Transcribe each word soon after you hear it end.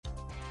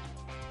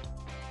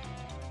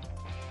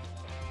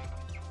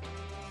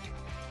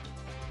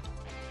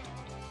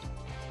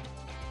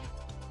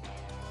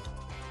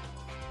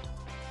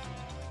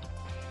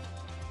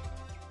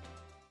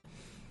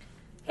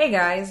Hey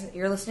guys,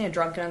 you're listening to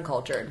Drunk and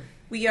Uncultured.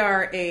 We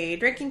are a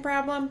drinking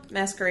problem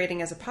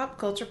masquerading as a pop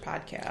culture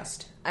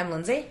podcast. I'm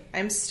Lindsay.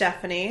 I'm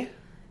Stephanie.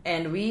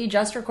 And we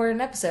just recorded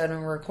an episode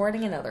and we're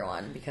recording another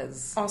one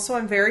because... Also,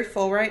 I'm very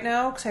full right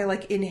now because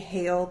I,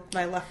 inhaled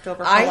my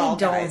leftover halal I don't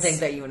guys. think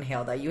that you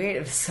inhaled that. You ate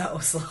it so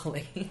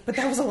slowly. But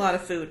that was a lot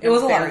of food. It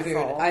was a lot of food.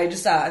 Full. I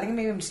think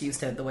maybe I'm just used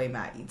to the way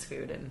Matt eats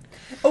food. And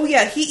Oh,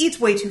 yeah, he eats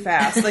way too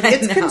fast.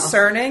 It's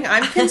concerning.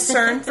 I'm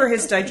concerned for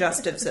his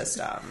digestive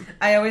system.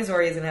 I always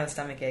worry he's going to have a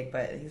stomach ache,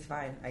 but he's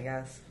fine, I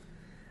guess.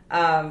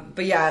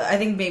 But yeah, I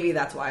think maybe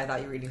that's why I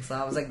thought you were eating slow.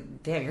 I was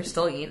like, damn, you're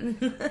still eating?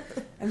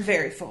 I'm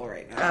very full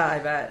right now. I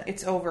bet.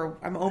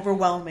 I'm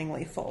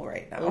overwhelmingly full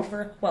right now.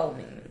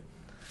 Overwhelming.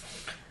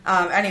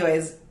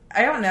 Anyways,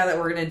 I don't know that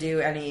we're going to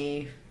do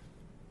any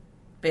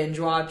binge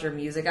watch or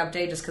music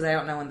update just because I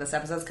don't know when this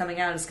episode's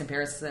coming out as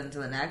comparison to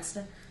the next.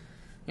 You're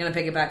going to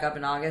pick it back up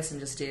in August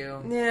and just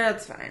do... Yeah,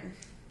 it's fine.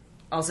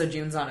 Also,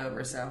 June's not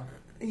over, so...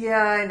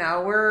 Yeah, I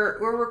know.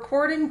 We're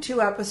recording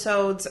 2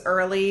 episodes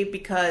early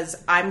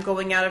because I'm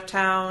going out of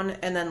town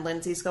and then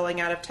Lindsay's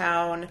going out of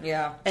town.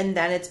 Yeah. And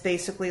then it's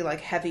basically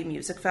heavy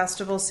music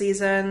festival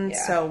season.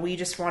 Yeah. So we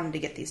just wanted to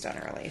get these done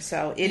early.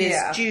 So it is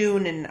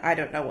June and I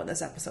don't know when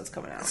this episode's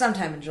coming out.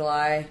 Sometime in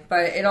July.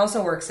 But it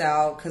also works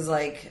out because,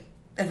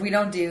 if we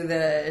don't do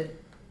the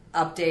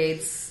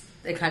updates...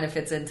 It kind of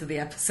fits into the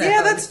episode.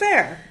 Yeah, that's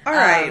fair. All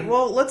right.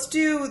 Well, let's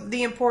do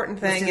the important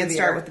thing and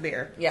start with the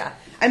beer. Yeah.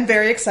 I'm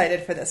very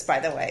excited for this,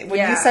 by the way.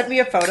 When you sent me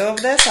a photo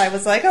of this, I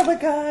was like, oh my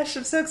gosh,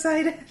 I'm so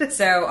excited.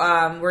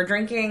 So, we're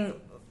drinking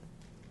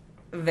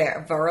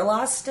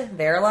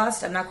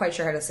Verlust. I'm not quite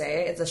sure how to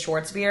say it. It's a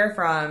Schwartz beer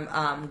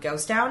from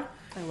Ghost Town.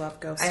 I love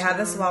Ghost Town. I had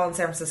this while in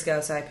San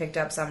Francisco, so I picked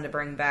up some to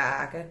bring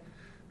back.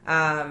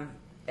 And,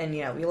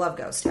 we love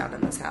Ghost Town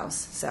in this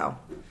house. So,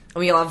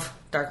 we love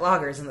dark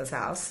lagers in this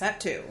house.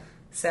 That too.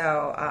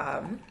 So,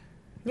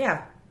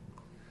 yeah.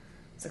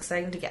 It's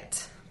exciting to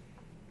get.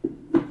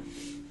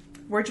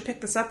 Where'd you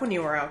pick this up when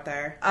you were out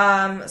there?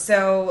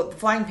 So, the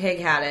Flying Pig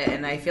had it,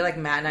 and I feel like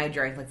Matt and I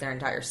drank, their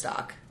entire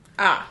stock.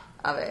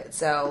 Of it.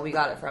 So, we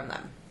got it from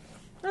them.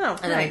 Oh,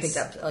 and then I picked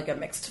up, a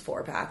mixed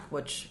 4-pack,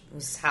 which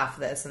was half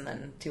this, and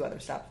then 2 other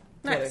stuff.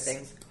 Nice. 2 other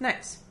things.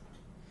 Nice.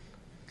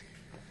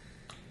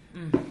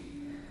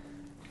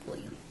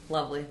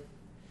 Lovely.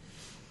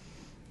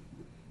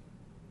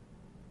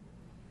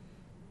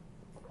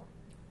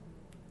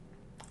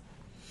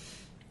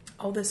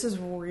 Oh, this is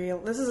real.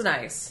 This is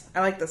nice. I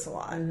like this a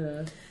lot.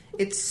 Mm-hmm.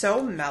 It's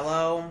so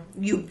mellow.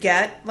 You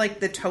get,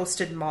 the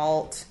toasted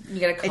malt.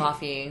 You get a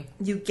coffee.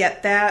 You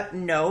get that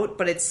note,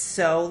 but it's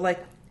so,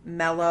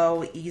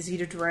 mellow, easy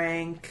to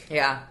drink.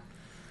 Yeah.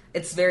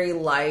 It's very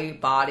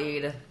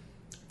light-bodied.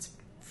 It's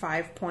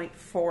 5.4%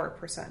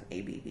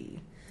 ABV.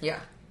 Yeah.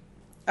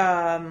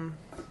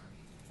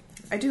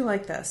 I do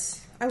like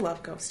this. I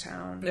love Ghost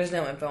Town. There's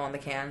no info on the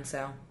can,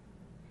 so...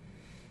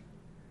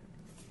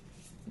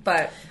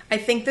 But I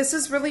think this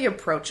is really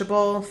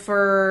approachable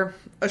for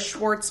a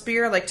Schwartz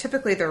beer.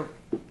 Typically they're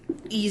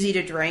easy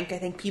to drink. I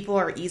think people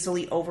are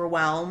easily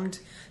overwhelmed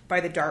by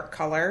the dark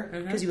color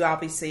because you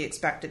obviously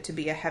expect it to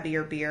be a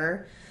heavier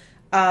beer.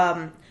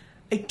 I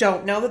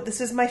don't know that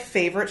this is my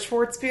favorite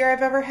Schwartz beer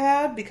I've ever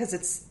had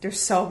because there's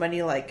so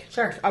many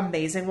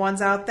amazing ones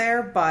out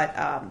there,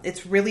 but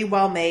it's really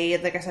well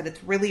made. Like I said,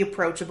 it's really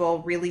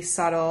approachable, really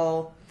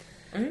subtle.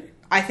 Mm-hmm.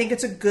 I think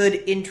it's a good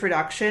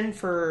introduction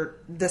for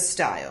the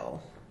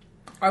style.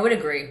 I would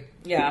agree.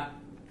 Yeah.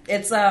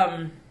 It's,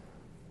 I'm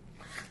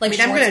going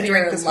to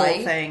drink this light,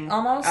 whole thing.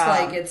 Almost.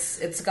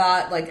 It's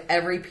got,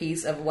 every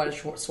piece of what a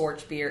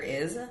Schwartz beer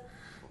is,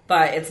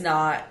 but it's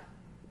not,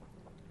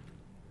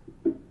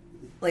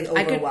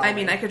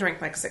 overwhelming. I could drink,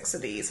 6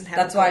 of these and have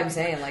That's why I'm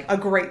saying, a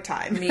great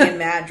time. Me and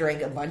Matt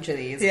drank a bunch of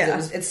these.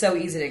 Yeah. It's so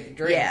easy to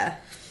drink. Yeah.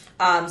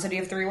 So do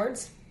you have 3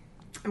 words?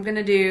 I'm going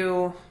to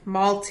do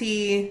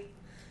malty,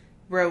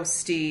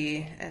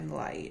 roasty, and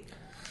light.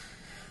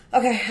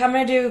 Okay, I'm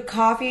going to do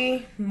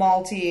coffee,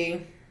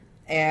 malty,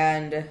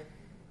 and...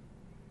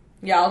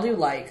 Yeah, I'll do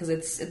light, because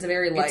it's a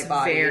very light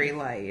body. It's very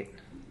light.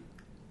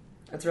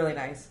 It's really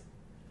nice.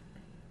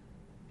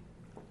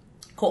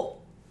 Cool.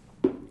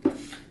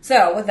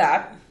 So, with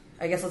that,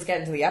 I guess let's get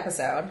into the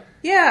episode.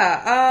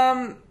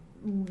 Yeah,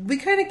 we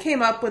kind of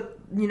came up with,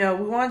 we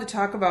wanted to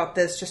talk about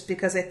this just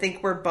because I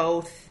think we're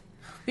both...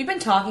 We've been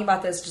talking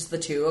about this, just the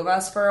 2 of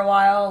us, for a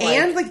while.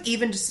 And,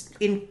 even just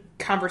in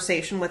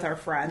conversation with our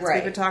friends. Right.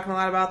 We've been talking a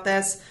lot about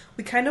this.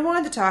 We kind of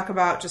wanted to talk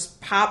about just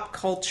pop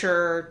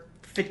culture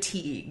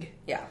fatigue.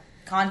 Yeah.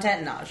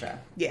 Content nausea.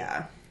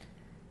 Yeah.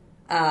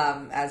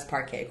 As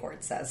Parquet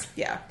Court says.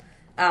 Yeah.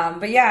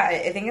 But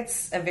yeah, I think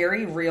it's a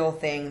very real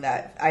thing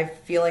that I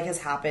feel like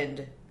has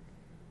happened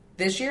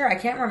this year. I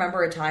can't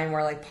remember a time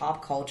where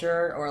pop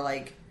culture or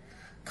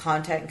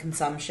content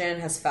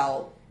consumption has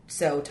felt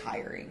so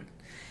tiring.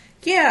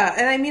 Yeah,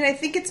 and I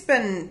think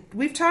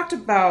we've talked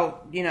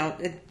about,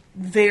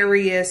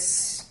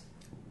 various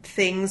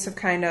things have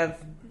kind of...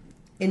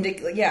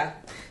 Yeah.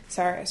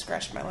 Sorry, I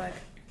scratched my leg.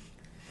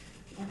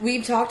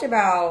 we talked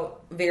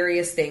about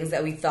various things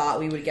that we thought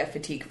we would get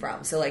fatigue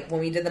from. So, like, when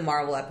we did the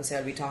Marvel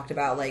episode, we talked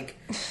about, like,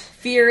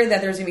 fear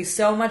that there's going to be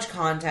so much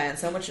content,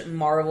 so much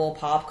Marvel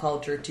pop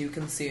culture to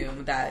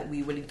consume that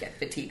we would get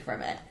fatigue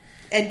from it.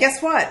 And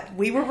guess what?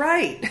 We were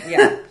right.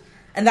 Yeah.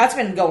 And that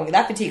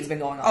fatigue's been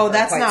going on. Oh, for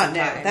that's quite not some new.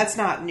 time. That's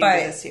not new But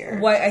this year.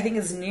 what I think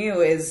is new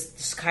is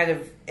just kind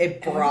of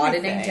it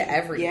broadening to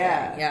everything.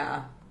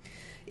 Yeah.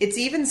 It's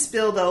even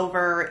spilled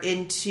over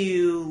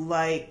into,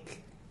 like,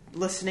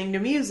 listening to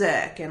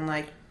music and,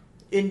 like,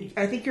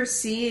 I think you're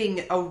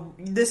seeing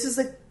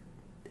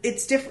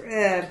it's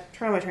different.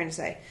 What am I trying to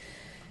say?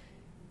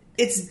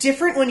 It's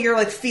different when you're,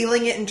 like,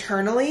 feeling it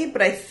internally,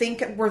 but I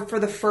think for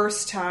the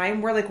first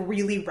time, we're, like,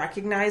 really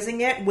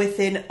recognizing it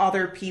within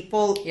other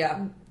people.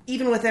 Yeah.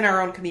 Even within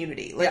our own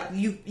community. Like,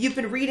 you've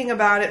been reading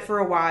about it for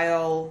a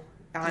while.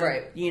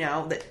 Right. You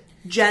know, that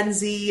Gen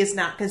Z is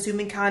not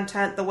consuming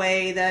content the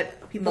way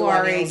that people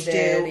our age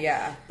do.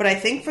 Yeah. But I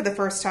think for the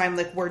first time,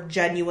 like, we're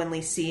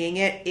genuinely seeing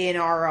it in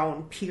our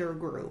own peer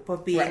group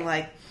of being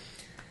like,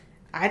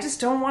 I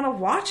just don't want to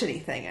watch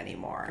anything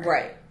anymore.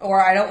 Right.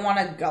 Or I don't want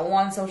to go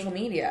on social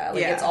media.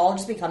 Like, it's all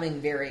just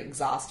becoming very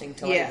exhausting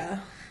to, like,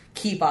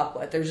 keep up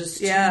with. There's just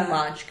too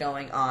much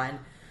going on.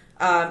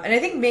 And I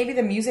think maybe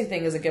the music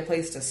thing is a good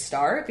place to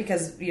start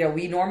because, you know,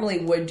 we normally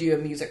would do a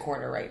music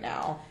corner right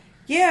now.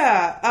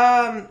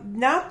 Yeah,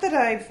 not that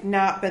I've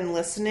not been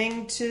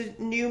listening to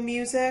new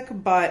music,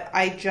 but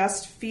I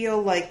just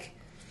feel like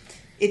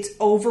it's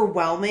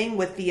overwhelming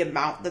with the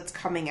amount that's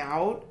coming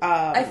out.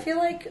 I feel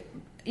like,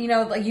 you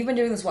know, like you've been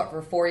doing this,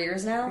 for 4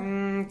 years now?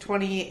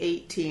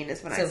 2018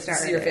 is when I started. So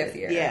this is your 5th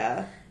year.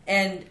 Yeah.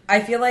 And I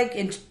feel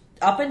like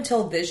up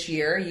until this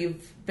year,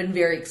 you've been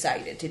very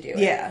excited to do it.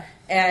 Yeah.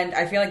 And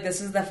I feel like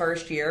this is the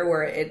first year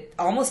where it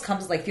almost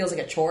feels like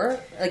a chore.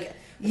 Like,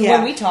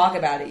 when we talk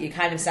about it, it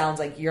kind of sounds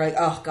like you're like,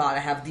 oh god, I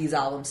have these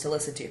albums to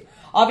listen to.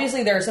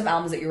 Obviously, there are some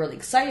albums that you're really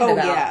excited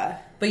about. Yeah.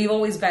 But you've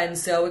always been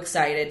so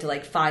excited to,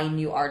 like, find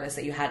new artists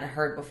that you hadn't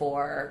heard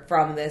before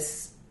from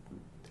this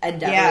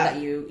endeavor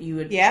that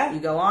you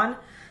go on.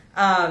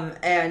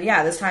 And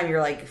this time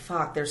you're like,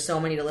 fuck, there's so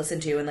many to listen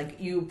to, and, like,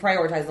 you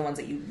prioritize the ones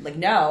that you, like,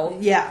 know.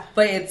 Yeah.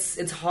 But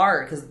it's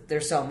hard because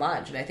there's so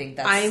much, and I think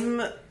that's I'm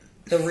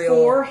the real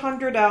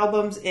 400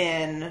 albums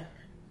in.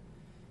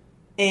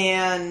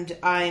 And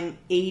I'm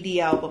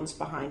 80 albums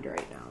behind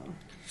right now.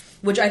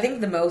 Which I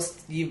think the most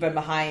you've been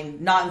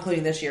behind, not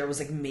including this year, was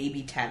like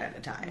maybe 10 at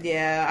a time.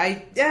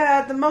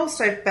 Yeah, the most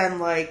I've been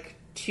like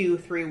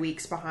 2-3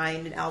 weeks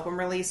behind in album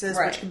releases,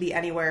 which can be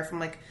anywhere from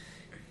like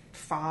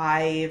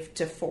 5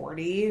 to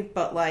 40.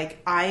 But like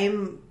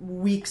I'm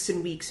weeks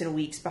and weeks and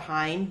weeks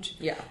behind.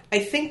 Yeah. I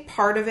think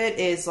part of it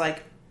is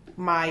like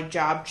my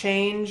job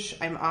change.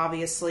 I'm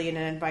obviously in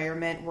an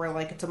environment where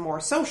like it's a more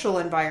social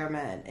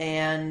environment,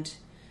 and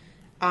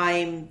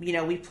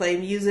we play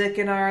music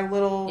in our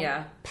little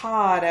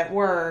pod at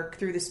work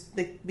through this.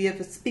 We have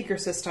a speaker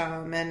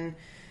system, and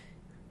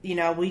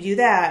we do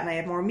that. And I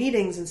have more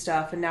meetings and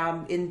stuff. And now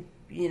I'm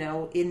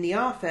in the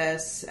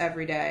office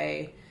every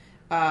day.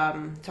 So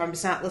I'm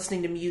just not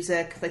listening to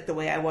music like the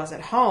way I was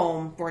at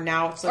home. Where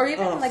now it's like, or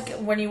even like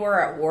when you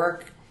were at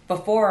work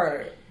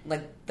before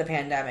like the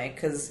pandemic,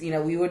 because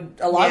we would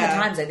a lot of the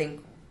times I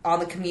think on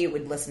the commute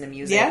would listen to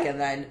music, and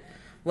then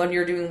when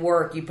you're doing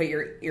work, you put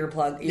your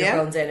earphones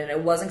in, and it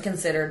wasn't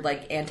considered,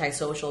 like,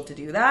 antisocial to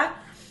do that.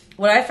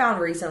 What I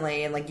found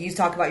recently, and, like, you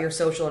talk about your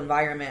social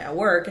environment at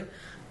work,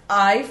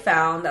 I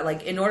found that,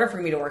 like, in order for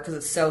me to work, because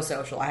it's so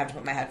social, I have to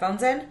put my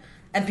headphones in,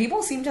 and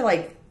people seem to,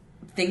 like,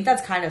 think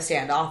that's kind of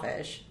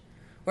standoffish.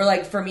 Where,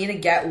 like, for me to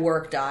get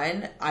work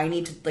done, I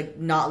need to, like,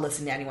 not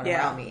listen to anyone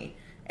around me.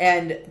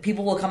 And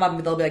people will come up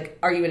and they'll be like,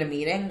 are you in a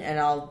meeting? And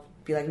I'll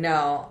be like,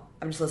 no,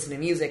 I'm just listening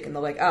to music. And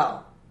they'll be like,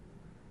 oh,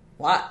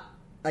 what?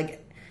 Like...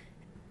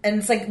 And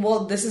it's like,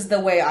 well, this is the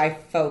way I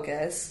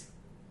focus.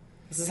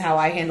 This is how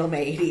I handle my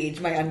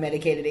ADHD, my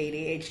unmedicated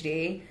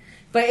ADHD.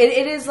 But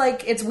it is,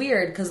 like, it's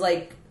weird, because,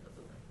 like...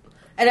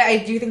 And I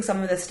do think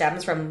some of this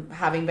stems from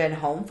having been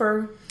home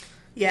for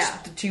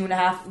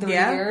 2.5, 3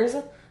 years.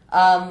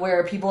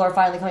 Where people are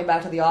finally coming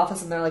back to the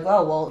office, and they're like,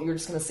 oh, well, you're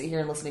just going to sit here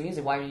and listen to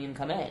music. Why do you even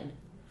come in?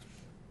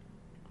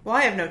 Well,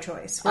 I have no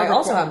choice.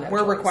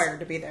 We're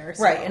required to be there.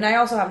 So. Right, and I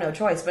also have no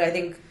choice. But I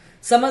think...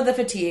 Some of the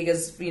fatigue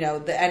is,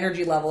 the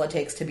energy level it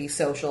takes to be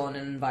social in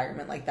an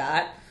environment like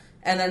that.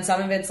 And then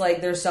some of it's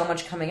like, there's so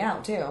much coming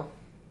out, too.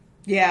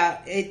 Yeah,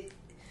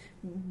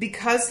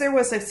 because there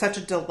was like such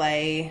a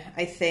delay,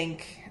 I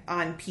think,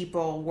 on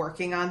people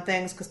working on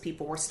things, because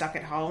people were stuck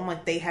at home.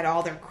 Like, they had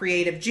all their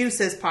creative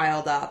juices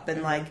piled up,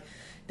 and like,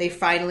 they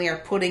finally are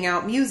putting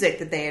out music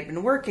that they had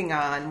been working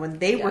on when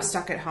they were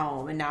stuck at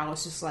home. And now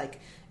it's just like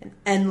an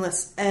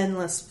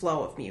endless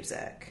flow of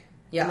music.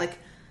 Yeah. And like,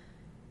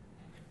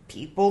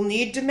 people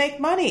need to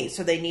make money,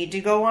 so they need to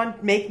go on,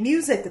 make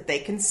music that they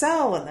can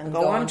sell, and then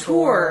go on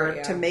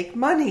tour to make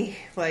money.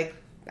 Like,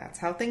 that's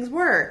how things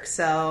work.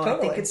 So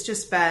I think it's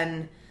just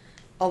been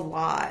a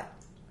lot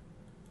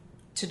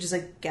to just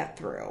like get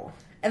through.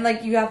 And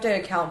like, you have to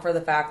account for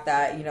the fact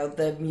that,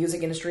 the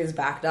music industry is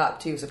backed up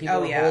too. So people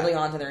are holding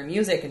on to their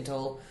music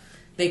until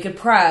they could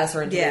press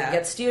or until they Yeah. could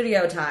get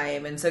studio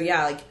time. And so,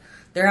 yeah, like,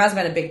 there has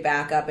been a big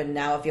backup, and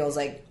now it feels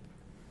like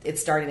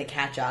it's starting to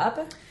catch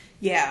up.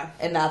 Yeah.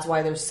 And that's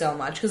why there's so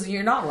much. Because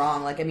you're not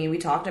wrong. Like, I mean, we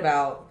talked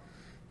about...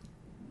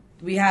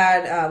 We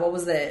had, what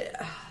was it?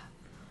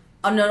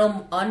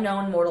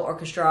 Unknown Mortal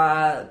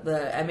Orchestra,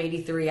 the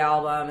M83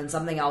 album, and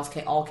something else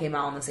all came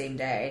out on the same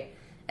day.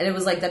 And it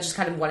was like, that's just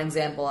kind of one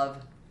example of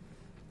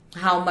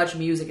how much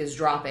music is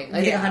dropping.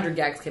 I think 100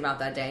 Gags came out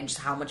that day, and just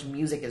how much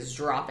music is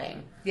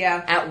dropping.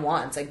 Yeah. At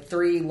once. Like,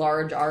 3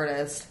 large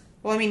artists.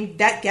 Well, I mean,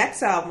 that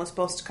Gex album was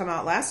supposed to come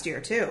out last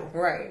year, too.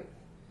 Right.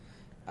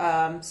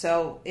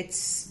 So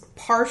it's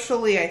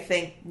partially, I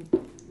think,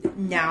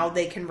 now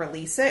they can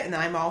release it, and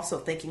I'm also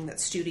thinking that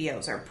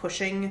studios are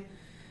pushing,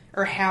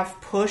 or have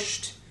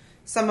pushed,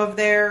 some of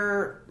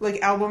their,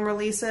 like, album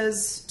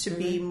releases to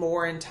be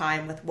more in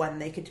time with when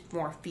they could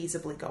more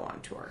feasibly go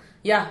on tour.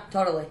 Yeah,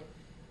 totally.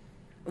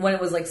 When it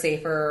was, like,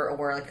 safer,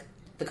 or, like,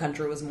 the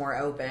country was more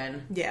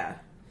open. Yeah.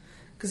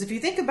 Because if you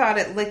think about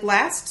it, like,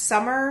 last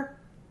summer,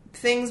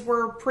 things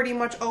were pretty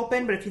much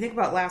open, but if you think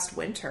about last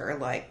winter,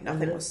 like,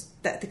 nothing was...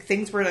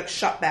 things were, like,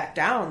 shut back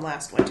down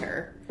last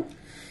winter.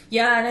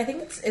 Yeah, and I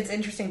think it's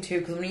interesting, too,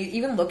 because when you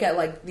even look at,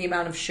 like, the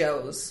amount of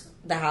shows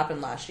that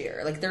happened last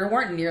year, like, there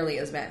weren't nearly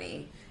as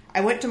many.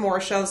 I went to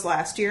more shows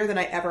last year than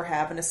I ever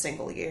have in a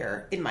single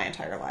year in my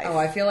entire life. Oh,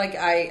 I feel like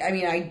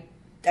I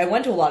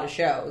went to a lot of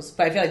shows,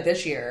 but I feel like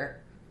this year...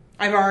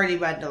 I've already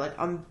been to, like,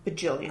 a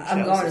bajillion shows.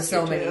 I'm going to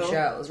so many too.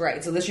 shows,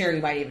 right. So this year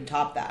you might even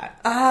top that.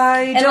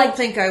 I don't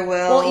think I will.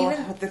 Well,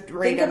 even at the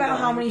rate think I'm about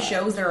how going, many but...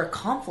 shows there are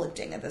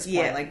conflicting at this point.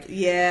 Yeah, Like,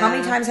 yeah. How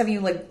many times have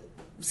you, like,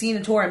 seen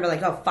a tour and been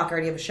like, oh, fuck, I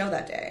already have a show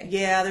that day?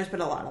 Yeah, there's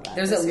been a lot of that.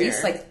 There's at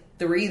least, like,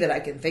 3 that I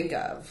can think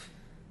of.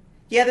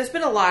 Yeah, there's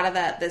been a lot of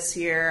that this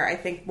year. I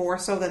think more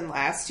so than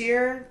last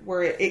year,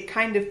 where it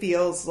kind of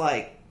feels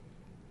like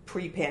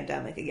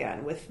pre-pandemic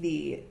again with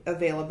the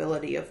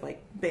availability of,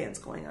 like, bands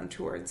going on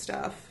tour and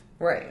stuff.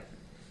 Right.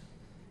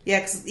 Yeah,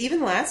 because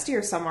even last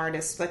year, some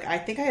artists, like, I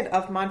think I had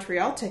Of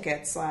Montreal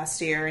tickets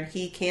last year, and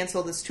he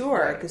canceled his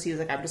tour because he was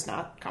like, I'm just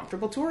not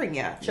comfortable touring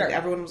yet. Sure. Like,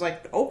 everyone was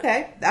like,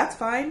 okay, that's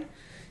fine.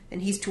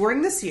 And he's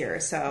touring this year,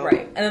 so...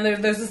 Right. And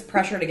then there's this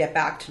pressure to get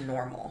back to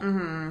normal.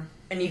 Mm-hmm.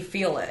 And you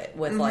feel it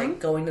with, like,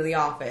 going to the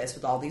office,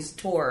 with all these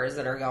tours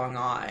that are going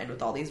on,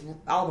 with all these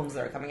albums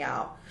that are coming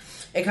out.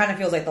 It kind of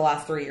feels like the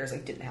last 3 years,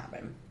 like, didn't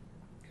happen,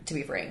 to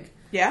be frank.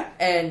 Yeah.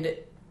 And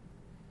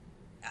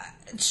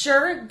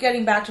sure,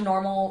 getting back to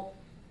normal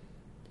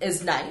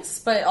is nice,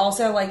 but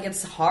also, like,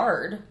 it's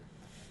hard.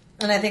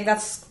 And I think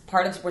that's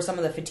part of where some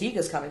of the fatigue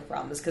is coming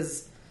from, is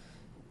because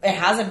it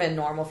hasn't been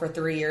normal for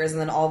 3 years,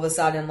 and then all of a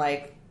sudden,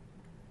 like,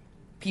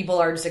 people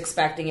are just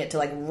expecting it to,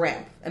 like,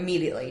 ramp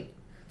immediately.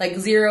 Like,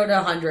 0 to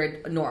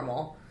 100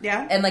 normal.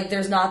 Yeah. And, like,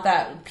 there's not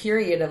that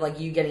period of, like,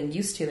 you getting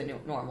used to the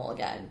new normal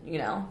again, you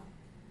know?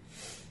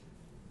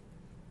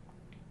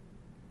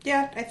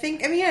 Yeah, I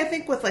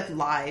think with, like,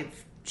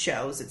 live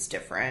shows, it's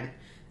different.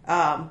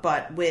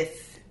 But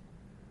with,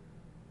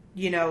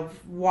 you know,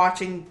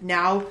 watching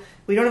now,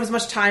 we don't have as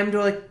much time to,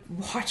 like,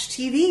 watch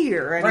TV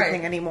or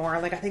anything anymore.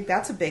 Like, I think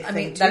that's a big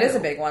thing, too. That is a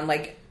big one.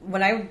 Like,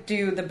 when I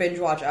do the binge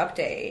watch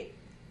update,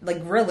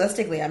 like,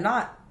 realistically, I'm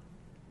not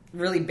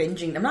really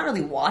binging. I'm not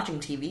really watching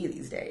TV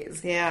these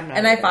days. Yeah, I'm not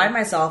And either. I find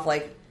myself,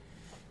 like,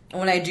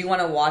 when I do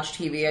want to watch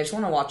TV, I just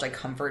want to watch, like,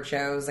 comfort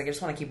shows. Like, I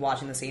just want to keep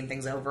watching the same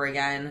things over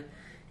again.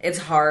 It's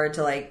hard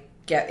to, like,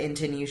 get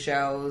into new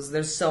shows.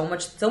 There's so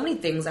many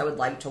things I would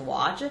like to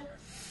watch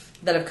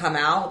that have come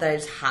out that I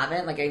just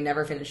haven't. Like,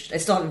 I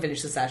still haven't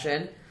finished the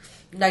session.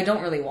 And I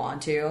don't really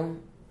want to.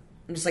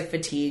 I'm just, like,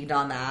 fatigued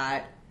on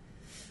that.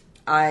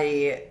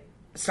 I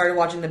started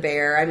watching The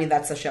Bear. I mean,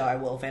 that's a show I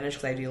will finish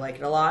because I do like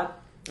it a lot.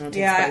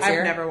 Yeah,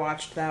 I've never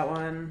watched that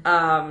one.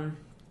 I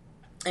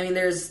mean,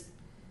 there's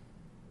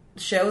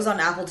shows on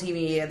Apple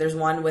TV. There's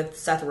one with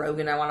Seth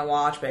Rogen I want to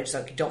watch, but I just,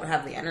 like, don't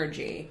have the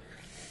energy.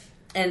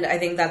 And I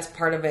think that's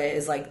part of it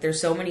is, like,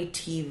 there's so many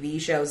TV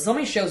shows. So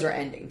many shows are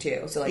ending,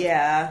 too. So, like,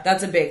 yeah,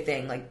 that's a big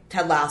thing. Like,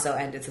 Ted Lasso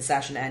ended,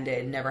 Succession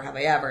ended, Never Have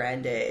I Ever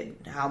ended.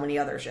 How many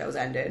other shows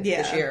ended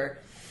this year?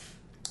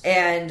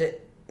 And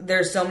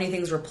there's so many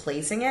things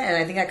replacing it. And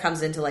I think that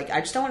comes into, like,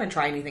 I just don't want to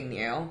try anything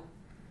new.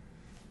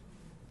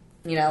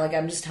 You know, like,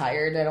 I'm just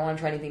tired. I don't want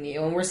to try anything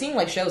new. And we're seeing,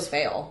 like, shows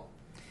fail.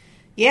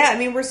 Yeah, I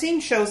mean, we're seeing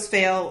shows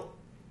fail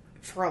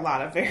for a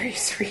lot of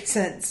various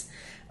reasons.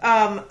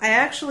 I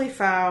actually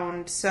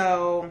found,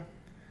 so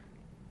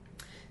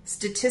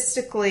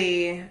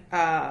statistically,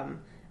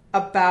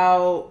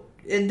 about,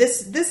 and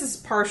this is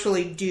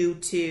partially due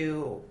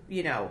to,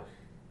 you know,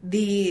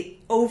 the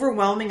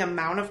overwhelming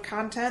amount of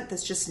content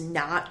that's just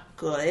not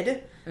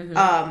good.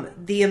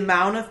 Mm-hmm. The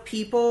amount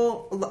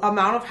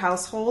of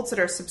households that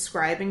are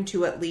subscribing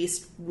to at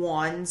least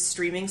one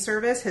streaming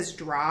service has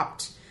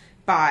dropped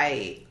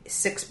by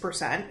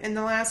 6% in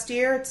the last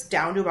year. It's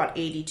down to about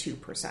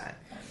 82%.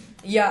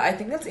 Yeah, I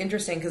think that's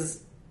interesting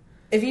because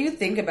if you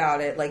think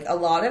about it, like, a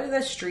lot of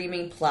the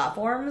streaming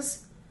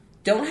platforms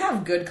don't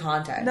have good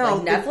content. No,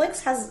 like,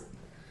 Netflix has...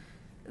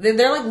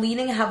 They're, like,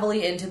 leaning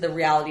heavily into the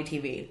reality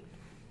TV.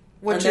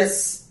 Which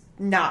is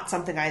not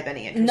something I have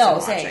any interest in No,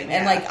 watching. same. Yeah.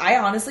 And, like, I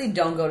honestly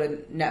don't go to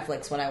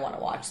Netflix when I want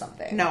to watch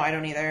something. No, I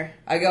don't either.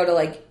 I go to,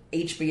 like,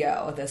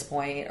 HBO at this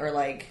point, or,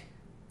 like,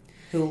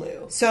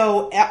 Hulu.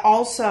 So,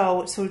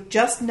 also,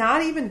 just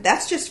not even,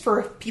 that's just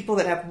for people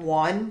that have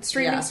one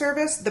streaming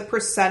service. The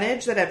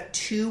percentage that have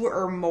two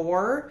or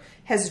more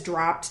has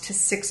dropped to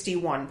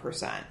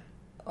 61%.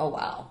 Oh,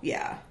 wow.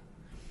 Yeah.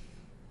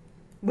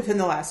 Within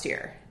the last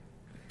year.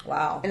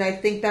 Wow. And I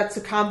think that's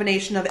a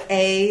combination of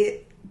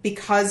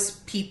because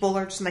people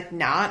are just like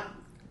not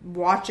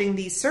watching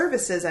these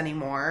services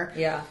anymore.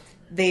 Yeah.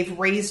 They've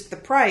raised the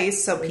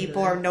price, so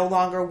people are no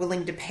longer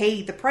willing to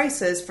pay the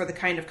prices for the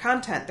kind of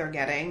content they're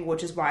getting,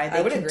 which is why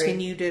they're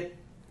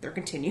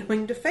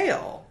continuing to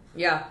fail.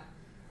 Yeah.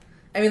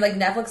 I mean, like,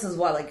 Netflix is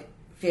what, like,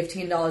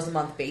 $15 a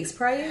month base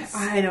price?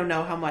 I don't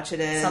know how much it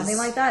is. Something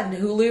like that. And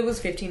Hulu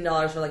was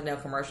 $15 for, like, no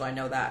commercial. I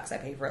know that because I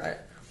pay for it.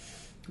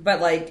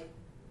 But, like,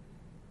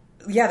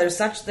 yeah, there's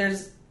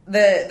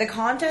the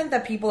content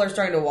that people are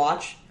starting to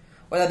watch,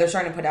 or that they're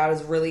starting to put out,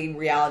 is really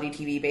reality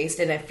TV based,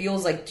 and it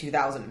feels like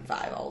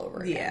 2005 all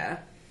over again. Yeah.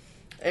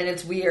 And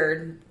it's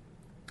weird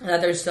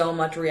that there's so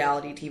much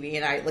reality TV,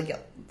 and I,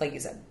 like you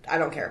said, I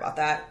don't care about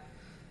that.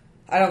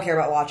 I don't care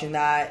about watching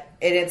that.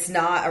 And it's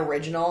not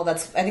original. I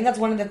think that's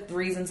one of the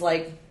reasons,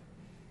 like,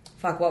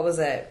 what was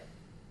it?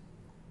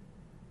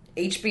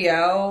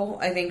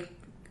 HBO, I think,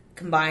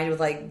 combined with,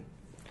 like,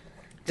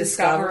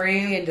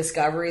 Discovery, and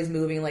Discovery is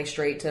moving, like,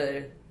 straight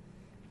to...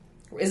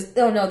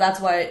 that's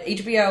what...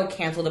 HBO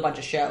canceled a bunch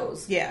of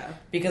shows. Yeah.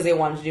 Because they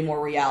wanted to do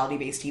more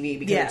reality-based TV,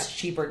 because it's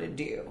cheaper to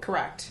do.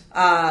 Correct.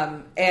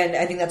 And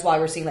I think that's why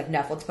we're seeing, like,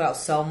 Netflix put out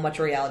so much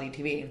reality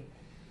TV.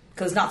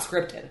 Because it's not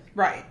scripted.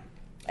 Right.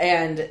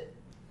 And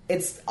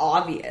it's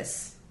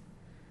obvious.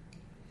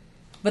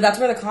 But that's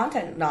where the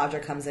content nausea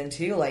comes in,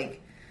 too.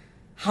 Like,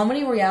 how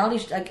many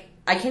reality... like,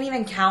 I can't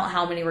even count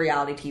how many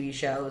reality TV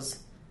shows...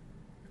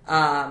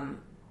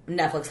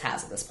 Netflix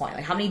has at this point.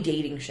 Like, how many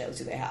dating shows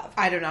do they have?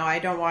 I don't know. I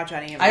don't watch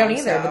any of them. I don't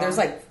either, but there's,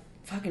 like,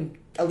 fucking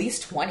at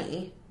least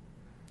 20.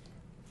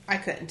 I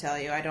couldn't tell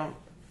you. I don't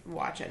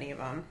watch any of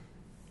them.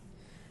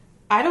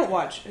 I don't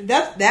watch...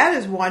 That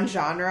is one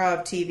genre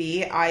of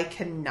TV I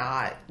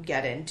cannot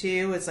get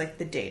into. It's, like,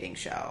 the dating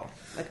show.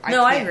 Like,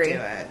 I agree. Do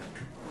it.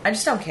 I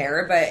just don't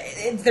care,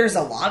 but there's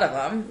a lot of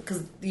them.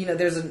 Because, you know,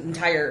 there's an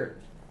entire...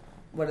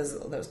 What is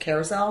it? There's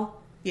Carousel?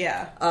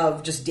 Yeah.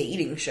 Of just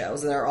dating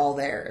shows that are all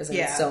theirs. And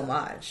it's so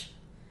much.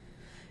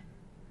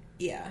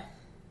 Yeah.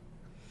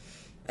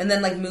 And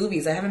then, like,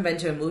 movies. I haven't been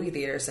to a movie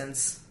theater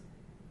since...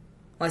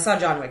 Well, I saw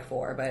John Wick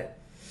 4, but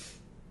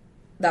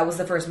that was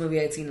the first movie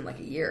I'd seen in, like,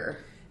 a year.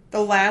 The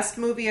last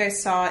movie I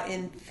saw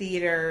in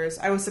theaters...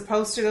 I was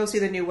supposed to go see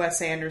the new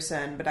Wes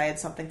Anderson, but I had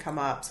something come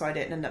up, so I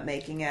didn't end up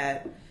making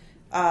it.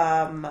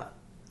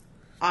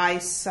 I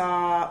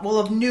saw... Well,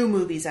 of new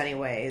movies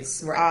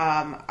anyways.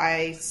 Right.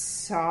 I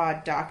saw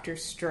Doctor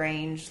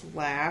Strange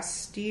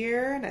last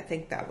year, and I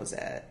think that was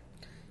it.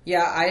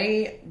 Yeah,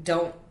 I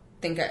don't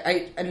think...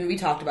 I mean, we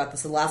talked about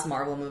this. The last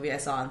Marvel movie I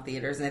saw in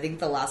theaters, and I think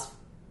the last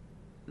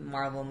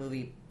Marvel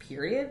movie,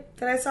 period,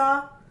 that I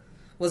saw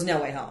was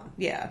No Way Home.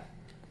 Yeah.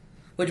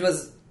 Which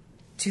was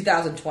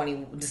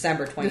 2020,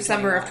 December 2021.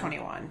 December of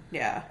 21,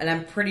 yeah. And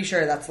I'm pretty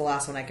sure that's the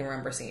last one I can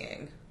remember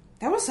seeing.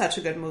 That was such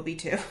a good movie,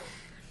 too.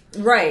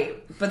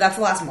 Right, but that's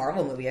the last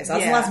Marvel movie I saw.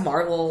 That's the last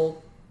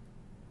Marvel...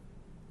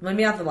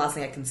 Maybe not the last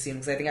thing I consumed,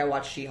 because I think I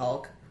watched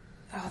She-Hulk.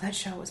 Oh, that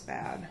show was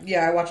bad.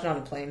 Yeah, I watched it on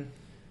a plane.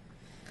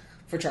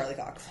 For Charlie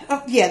Cox.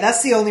 Oh, yeah,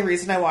 that's the only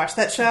reason I watched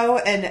that show,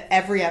 and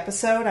every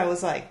episode I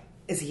was like...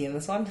 Is he in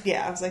this one?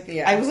 Yeah, I was like...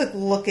 Yeah. I was like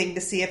looking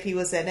to see if he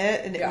was in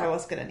it, and if I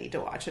was going to need to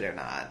watch it or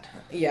not.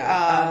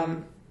 Yeah.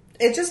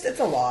 It's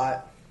a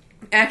lot.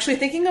 Actually,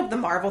 thinking of the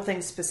Marvel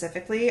thing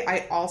specifically,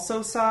 I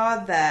also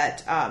saw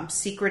that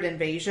Secret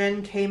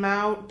Invasion came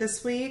out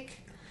this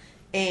week,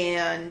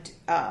 and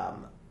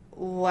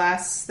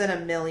less than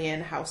 1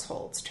 million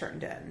households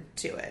turned in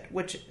to it,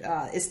 which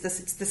it's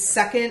the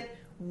second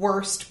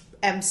worst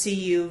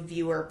MCU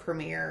viewer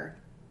premiere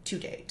to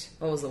date.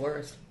 What was the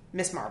worst?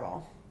 Miss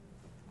Marvel.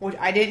 Which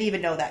I didn't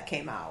even know that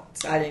came out.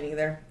 So. I didn't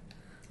either.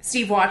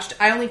 Steve watched...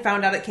 I only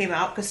found out it came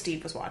out because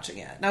Steve was watching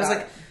it. And I was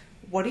like...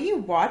 What are you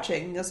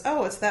watching? He goes,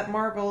 oh, it's that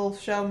Marvel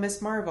show,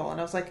 Miss Marvel. And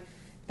I was like,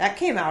 that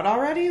came out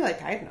already?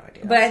 Like, I had no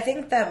idea. But I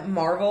think that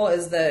Marvel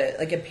is the,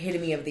 like,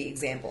 epitome of the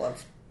example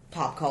of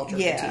pop culture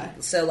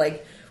fatigue. So,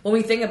 like, when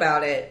we think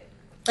about it,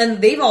 and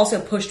they've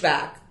also pushed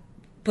out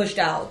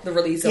the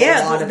release of a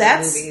lot of their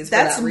movies for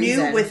that reason. That's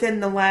new within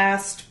the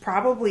last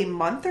probably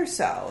month or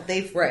so.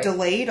 They've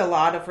delayed a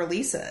lot of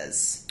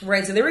releases.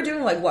 Right, so they were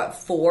doing, like, what,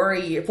 4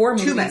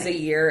 movies a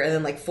year, and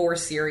then, like, 4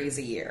 series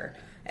a year.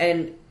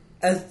 And...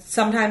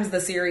 sometimes the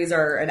series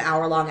are an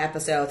hour-long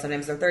episode,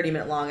 sometimes they're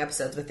 30-minute long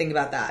episodes, but think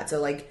about that. So,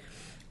 like,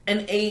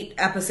 an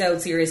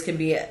 8-episode series can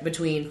be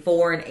between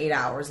 4 and 8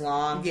 hours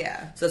long.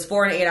 Yeah. So it's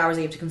 4 and 8 hours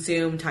that you have to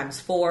consume times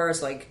 4,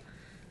 so, like,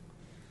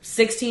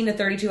 16 to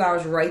 32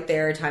 hours right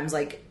there times,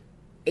 like,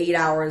 8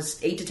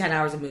 to 10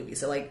 hours of movie.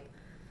 So, like,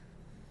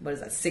 what is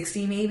that,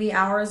 60 maybe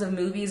hours of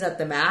movies at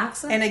the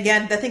max. And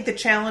again, I think the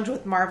challenge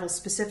with Marvel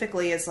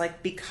specifically is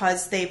like,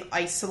 because they've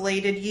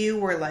isolated you,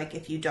 where like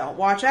if you don't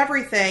watch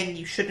everything,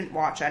 you shouldn't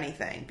watch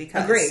anything,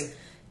 because Agreed.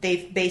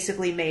 They've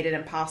basically made it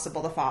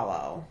impossible to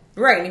follow.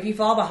 Right, and if you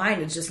fall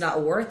behind, it's just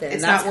not worth it. It's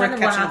and that's not worth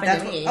kind of what catching.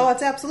 happened to me. Oh,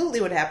 it's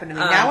absolutely what happened to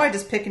me. Now I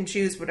just pick and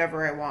choose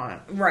whatever I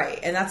want. Right,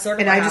 and that's sort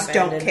of and what I happened. just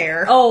don't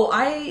care. Oh,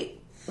 I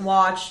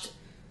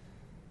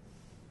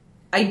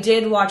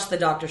did watch the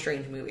Doctor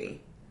Strange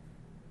movie.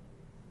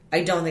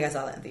 I don't think I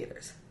saw that in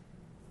theaters.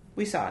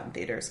 We saw it in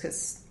theaters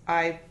because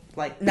I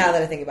like. Now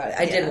that I think about it,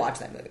 I did watch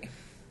that movie.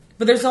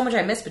 But there's so much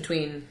I missed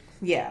between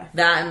that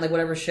and like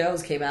whatever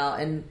shows came out,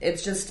 and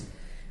it's just,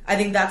 I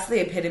think that's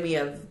the epitome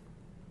of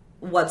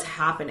what's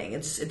happening.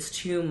 It's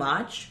too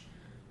much,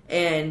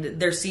 and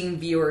they're seeing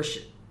viewers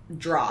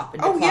drop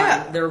and decline.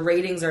 Yeah. Their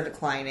ratings are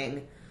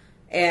declining,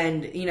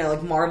 and you know,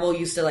 like Marvel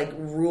used to like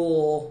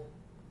rule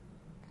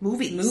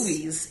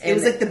movies. It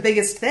was like the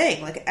biggest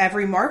thing. Like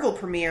every Marvel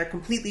premiere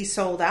completely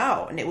sold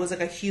out, and it was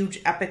like a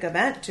huge epic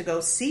event to go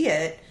see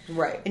it.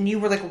 Right. And you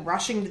were like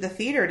rushing to the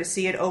theater to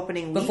see it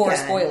opening before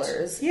weekend.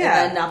 spoilers.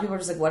 Yeah. And then now people are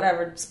just like,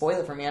 whatever, spoil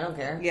it for me. I don't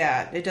care.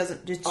 Yeah. It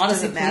doesn't. It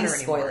Honestly, doesn't matter please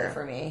anymore. spoil it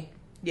for me.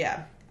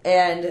 Yeah.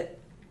 And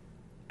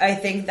I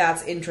think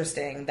that's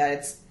interesting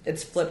that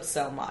it's flipped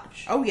so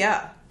much. Oh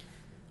yeah.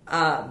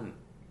 And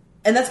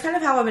that's kind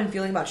of how I've been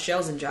feeling about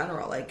shows in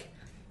general. Like,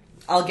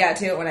 I'll get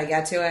to it when I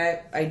get to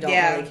it. I don't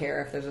really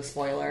care if there's a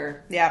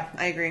spoiler. Yeah,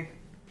 I agree.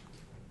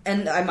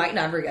 And I might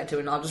never get to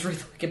it, and I'll just read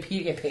the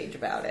Wikipedia page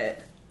about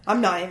it. I'm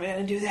not even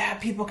going to do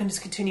that. People can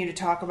just continue to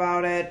talk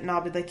about it, and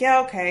I'll be like,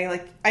 yeah, okay.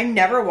 Like, I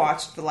never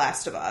watched The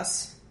Last of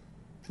Us.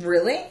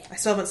 Really? I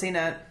still haven't seen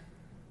it.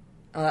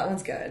 Oh, that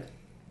one's good.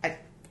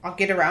 I'll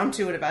get around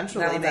to it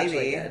eventually, That one's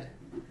maybe. actually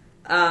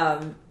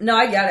good. No,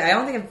 I get it. I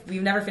don't think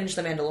we've never finished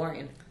The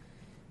Mandalorian.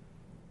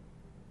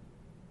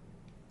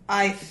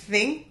 I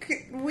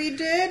think we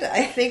did.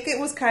 I think it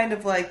was kind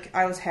of like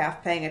I was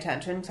half paying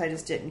attention because I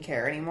just didn't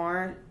care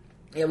anymore.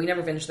 Yeah, we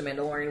never finished The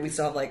Mandalorian. We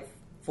still have like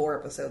 4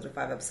 episodes or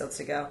 5 episodes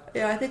to go.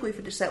 Yeah, I think we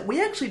finished that.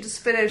 We actually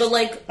just finished. But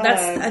like,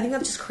 I think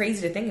that's just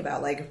crazy to think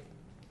about. Like,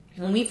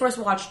 when we first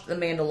watched The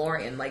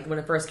Mandalorian, like when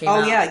it first came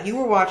out. Oh yeah, you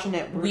were watching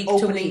it week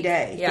opening to week.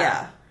 day.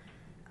 Yeah.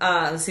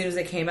 As soon as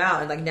it came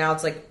out, and like now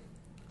it's like,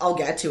 I'll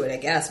get to it, I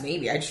guess,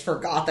 maybe. I just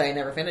forgot that I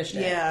never finished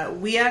it. Yeah,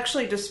 we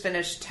actually just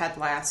finished Ted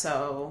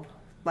Lasso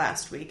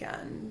last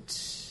weekend.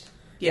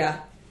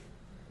 Yeah.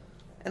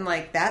 And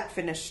like that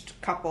finished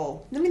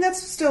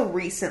that's still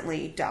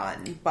recently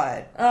done,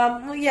 but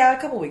well, yeah,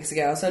 a couple weeks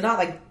ago. So not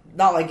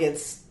like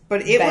it's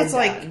but it was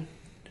done.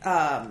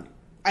 like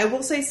I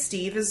will say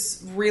Steve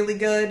is really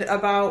good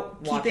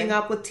about keeping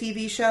up with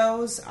TV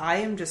shows. I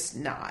am just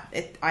not.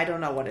 I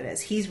don't know what it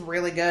is. He's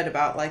really good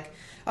about like,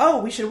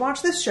 oh, we should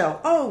watch this show.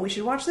 Oh, we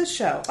should watch this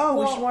show. Oh,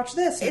 we should watch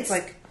this. It's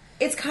like,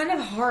 it's kind of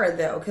hard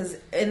though, because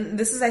and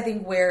this is I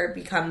think where it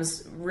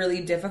becomes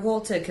really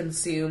difficult to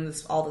consume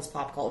all this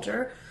pop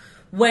culture.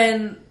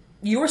 When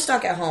you were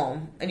stuck at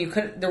home and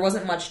there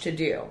wasn't much to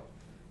do,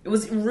 it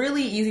was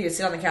really easy to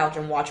sit on the couch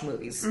and watch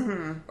movies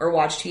or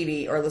watch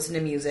TV or listen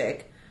to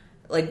music.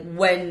 Like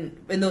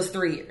in those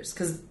 3 years,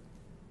 because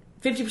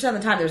 50% of the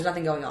time there's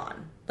nothing going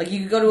on. Like you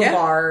could go to a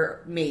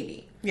bar,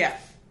 maybe. Yeah.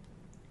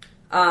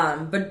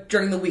 But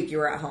during the week you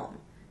were at home,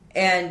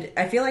 and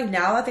I feel like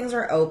now that things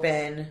are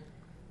open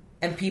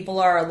and people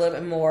are a little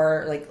bit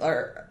more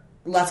are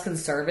less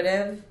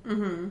conservative,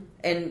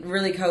 and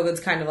really COVID's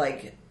kind of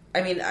like. I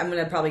mean, I'm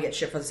going to probably get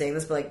shit for saying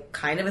this, but like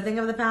kind of a thing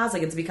of the past.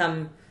 Like it's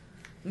become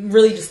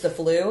really just the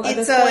flu at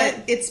this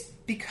point. It's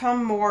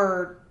become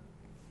more.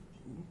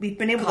 We've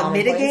been able to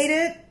mitigate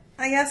it,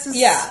 I guess.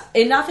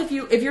 Enough if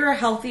you're a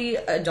healthy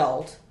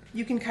adult,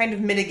 you can kind of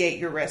mitigate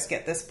your risk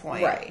at this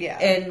point, right? Yeah,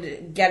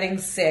 and getting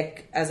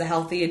sick as a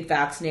healthy and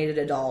vaccinated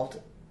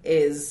adult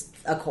is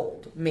a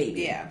cold,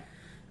 maybe. Yeah.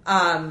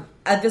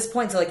 At this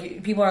point, so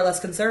like people are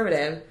less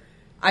conservative.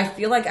 I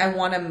feel like I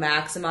want to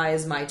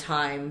maximize my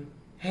time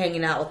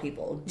hanging out with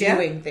people,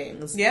 doing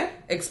things,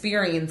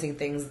 experiencing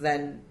things,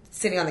 than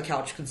sitting on the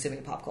couch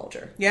consuming pop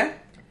culture. Yeah,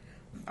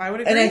 I would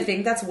agree. And I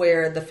think that's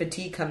where the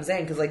fatigue comes in,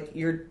 because like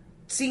you're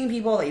seeing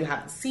people that you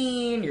haven't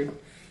seen, you're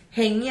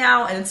hanging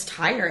out, and it's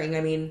tiring.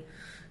 I mean,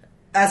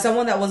 as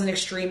someone that was an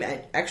extreme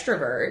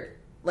extrovert,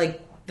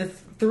 like the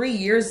 3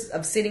 years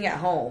of sitting at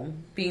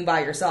home, being by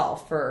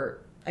yourself granted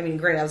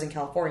I was in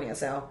California,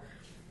 so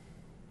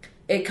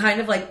it kind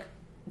of like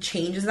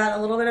changes that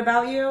a little bit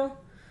about you.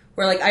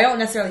 Where, like, I don't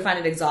necessarily find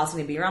it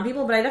exhausting to be around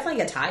people, but I definitely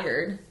get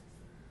tired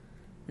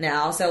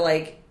now. So,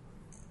 like,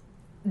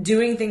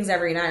 doing things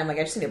every night, I'm like,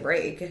 I just need a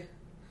break.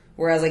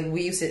 Whereas, like,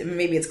 we used to,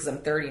 maybe it's because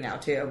I'm 30 now,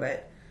 too,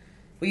 but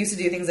we used to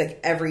do things,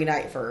 like, every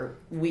night for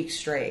weeks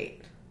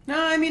straight.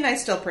 No, I mean, I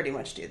still pretty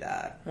much do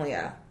that. Well,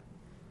 yeah.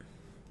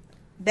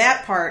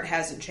 That part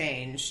hasn't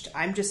changed.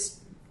 I'm just,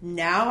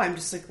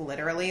 like,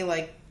 literally,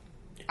 like,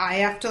 I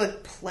have to,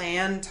 like,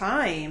 plan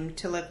time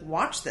to, like,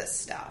 watch this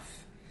stuff.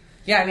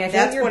 Yeah, I mean, I feel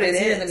That's like you're what it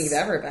busier is. than you've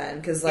ever been.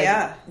 Because,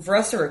 like, for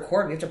us to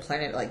record, we have to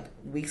plan it, like,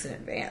 weeks in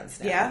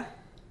advance now. Yeah.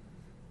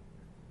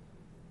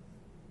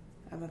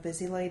 I'm a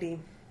busy lady.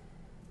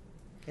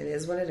 It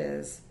is what it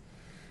is.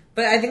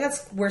 But I think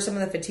that's where some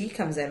of the fatigue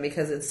comes in,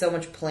 because it's so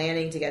much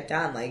planning to get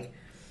done. Like,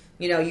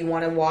 you know, you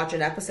want to watch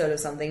an episode of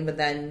something, but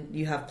then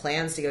you have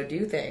plans to go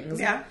do things.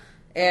 Yeah.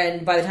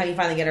 And by the time you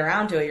finally get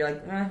around to it, you're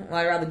like, well,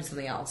 I'd rather do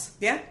something else.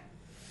 Yeah.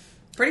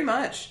 Pretty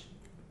much.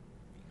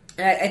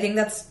 And I think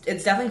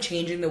it's definitely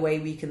changing the way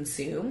we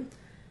consume,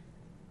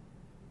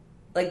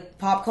 like,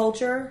 pop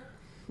culture.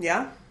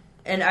 Yeah.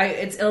 And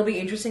it'll be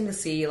interesting to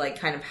see, like,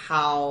 kind of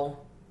how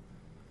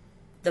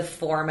the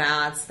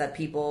formats that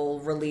people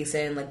release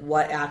in, like,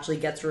 what actually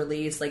gets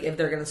released, like, if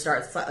they're going to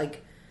start,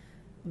 like,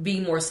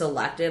 being more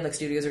selective, like,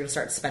 studios are going to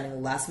start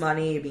spending less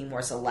money, being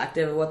more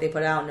selective of what they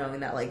put out, knowing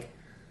that, like,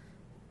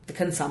 the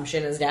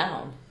consumption is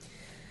down.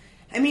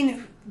 I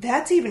mean,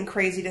 that's even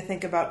crazy to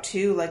think about,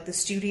 too. Like, the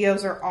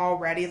studios are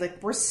already,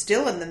 like, we're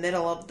still in the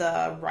middle of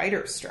the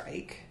writer's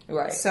strike.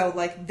 Right. So,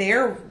 like,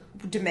 they're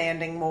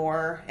demanding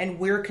more, and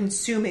we're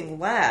consuming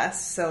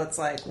less, so it's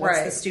like,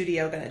 what's the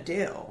studio going to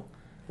do?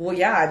 Well,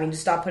 yeah, I mean,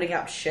 just stop putting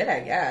out shit, I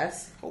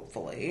guess.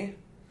 Hopefully.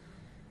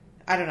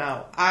 I don't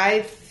know.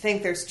 I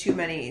think there's too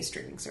many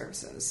streaming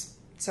services.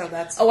 So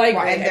that's I agree.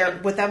 why. And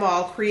they're, with them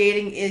all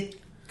creating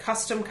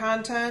custom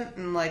content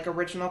and, like,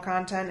 original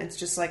content, it's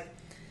just like,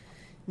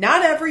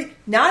 not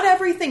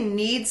everything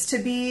needs to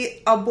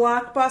be a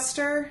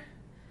blockbuster,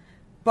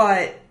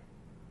 but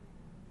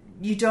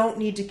you don't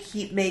need to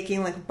keep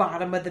making, like,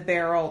 bottom of the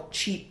barrel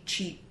cheap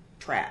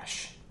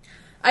trash.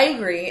 I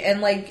agree. And,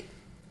 like,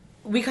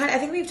 I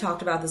think we've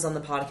talked about this on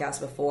the podcast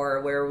before,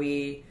 where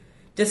we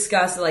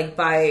discussed, like,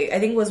 I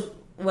think it was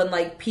when,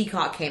 like,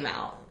 Peacock came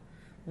out,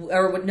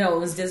 or no, it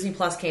was Disney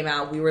Plus came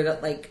out. We were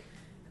like,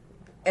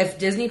 if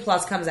Disney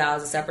Plus comes out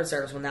as a separate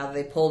service, well, now that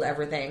they pulled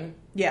everything,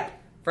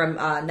 from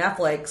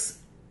Netflix,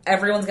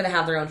 everyone's going to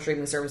have their own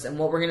streaming service, and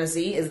what we're going to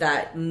see is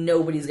that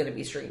nobody's going to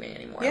be streaming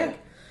anymore. Yeah, like,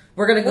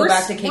 we're going to go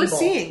back to cable. We're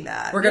seeing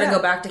that. We're going to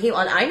go back to cable,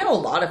 and I know a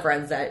lot of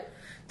friends that.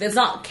 It's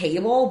not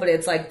cable, but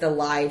it's like the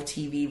live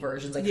TV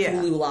versions, like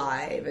Hulu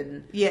Live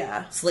and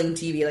Sling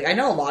TV. Like, I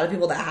know a lot of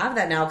people that have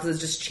that now because it's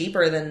just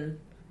cheaper than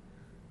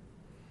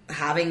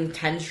having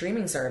 10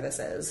 streaming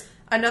services.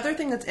 Another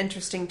thing that's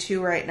interesting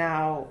too right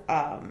now,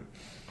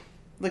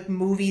 like,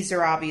 movies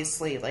are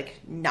obviously, like,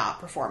 not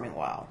performing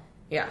well.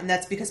 Yeah. And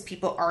that's because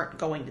people aren't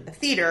going to the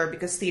theater,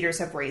 because theaters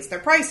have raised their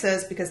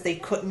prices because they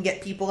couldn't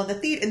get people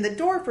in the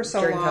door for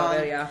so During long.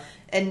 COVID,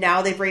 And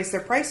now they've raised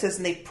their prices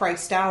and they've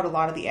priced out a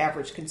lot of the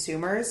average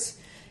consumers.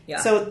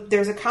 Yeah. So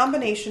there's a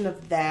combination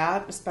of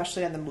that,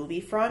 especially on the movie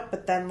front.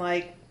 But then,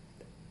 like,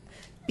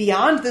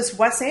 beyond this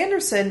Wes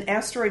Anderson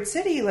Asteroid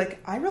City, like,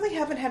 I really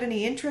haven't had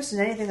any interest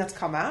in anything that's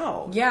come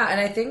out. Yeah, and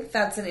I think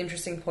that's an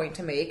interesting point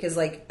to make, is,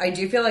 like, I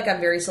do feel like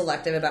I'm very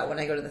selective about when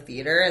I go to the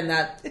theater, and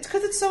that... It's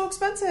because it's so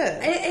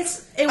expensive.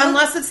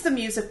 Unless it's the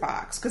music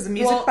box, because the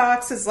music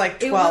box is like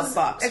 $12 for a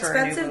new movie.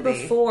 Expensive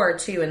before,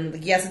 too,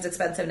 and yes, it's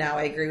expensive now,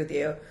 I agree with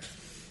you.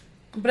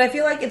 But I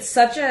feel like it's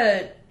such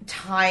a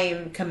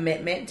time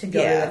commitment to go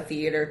to the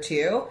theater,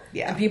 too.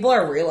 Yeah. And people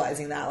are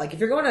realizing that. Like, if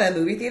you're going to a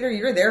movie theater,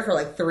 you're there for,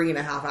 like,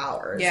 3.5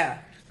 hours. Yeah.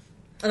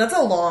 And that's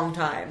a long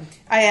time.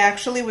 I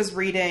actually was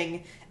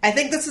reading... I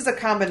think this is a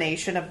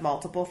combination of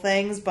multiple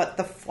things, but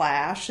The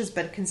Flash has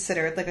been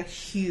considered, like, a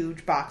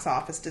huge box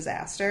office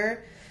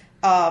disaster.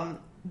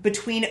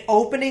 Between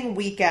opening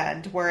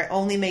weekend, where it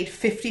only made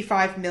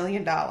 $55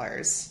 million...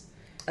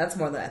 That's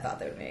more than I thought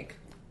they would make.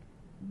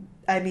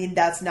 I mean,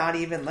 that's not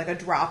even, like, a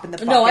drop in the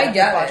bucket. No, I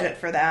get the budget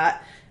for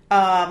that.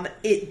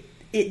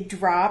 It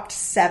dropped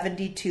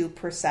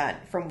 72%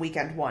 from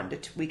weekend 1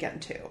 to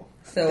weekend 2.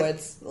 So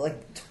it's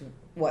like,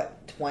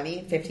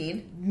 20,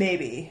 15?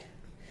 Maybe.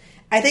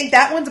 I think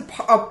that one's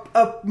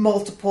a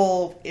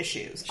multiple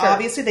issues. Sure.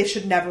 Obviously, they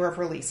should never have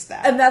released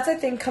that. And that's, I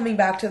think, coming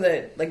back to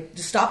the, like,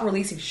 just stop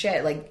releasing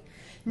shit. Like,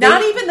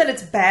 not even that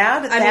it's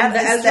bad. I mean, the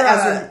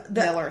Ezra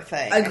Miller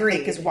thing, agree. I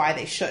think, is why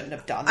they shouldn't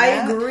have done that.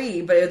 I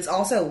agree, but it's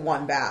also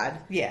one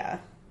bad. Yeah.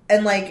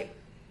 And, like,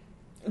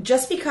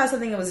 just because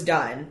something was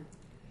done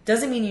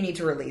doesn't mean you need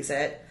to release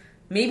it.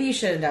 Maybe you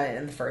should have done it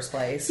in the first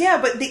place.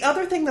 Yeah, but the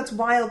other thing that's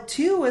wild,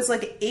 too, is,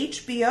 like,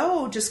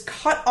 HBO just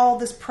cut all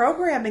this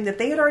programming that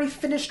they had already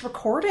finished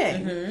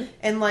recording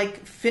and,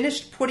 like,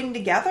 finished putting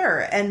together,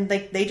 and,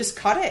 like, they just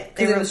cut it.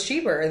 Because it was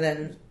cheaper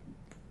than...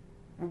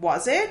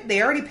 Was it?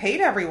 They already paid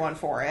everyone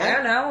for it. I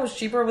don't know. It was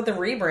cheaper with the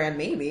rebrand,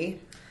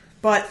 maybe.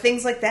 But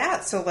things like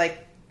that. So,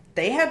 like,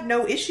 they had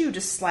no issue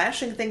just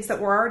slashing things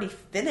that were already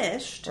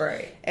finished.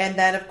 Right. And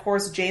then, of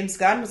course, James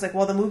Gunn was like,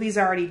 well, the movie's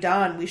already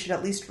done. We should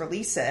at least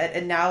release it.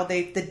 And now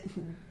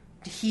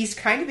he's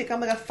kind of become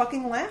like a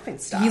fucking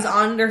laughingstock. He's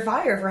under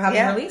fire for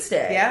having released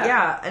it. Yeah.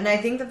 Yeah. And I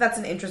think that that's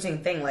an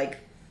interesting thing. Like,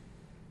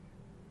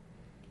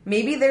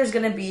 maybe there's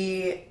going to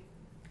be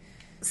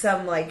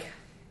some, like...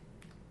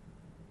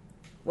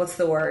 What's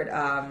the word?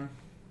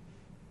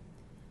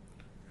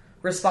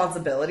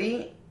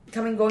 Responsibility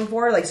going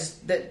forward. Like,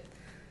 just that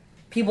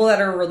people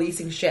that are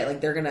releasing shit,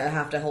 like, they're gonna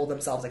have to hold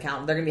themselves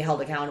accountable. They're gonna be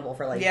held accountable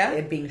for, like,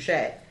 it being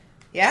shit.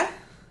 Yeah.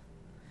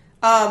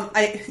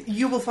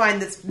 You will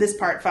find this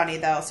part funny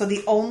though. So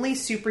the only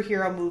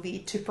superhero movie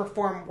to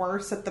perform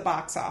worse at the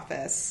box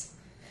office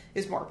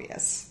is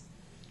Morbius.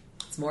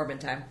 It's Morbin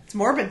time. It's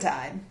Morbin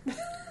time.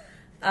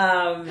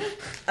 I'm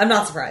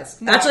not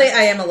surprised. No. Actually,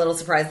 I am a little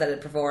surprised that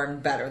it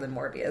performed better than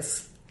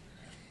Morbius.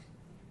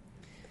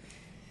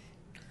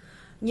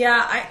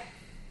 Yeah,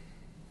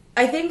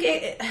 I think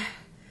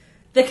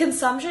the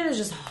consumption is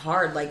just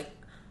hard. Like,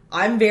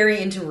 I'm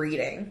very into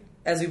reading,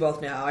 as we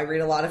both know. I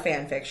read a lot of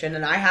fan fiction,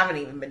 and I haven't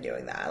even been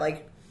doing that.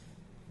 Like,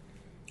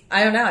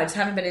 I don't know. I just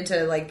haven't been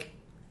into, like,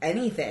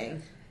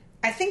 anything.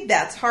 I think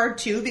that's hard,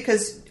 too,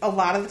 because a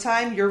lot of the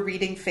time you're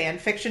reading fan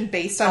fiction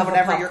based on Off of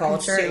whatever pop you're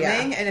culture,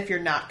 consuming, yeah. and if you're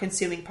not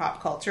consuming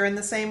pop culture in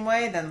the same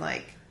way, then,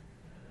 like...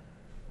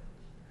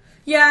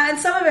 Yeah, and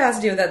some of it has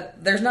to do with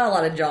that there's not a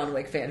lot of John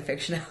Wick fan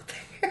fiction out there.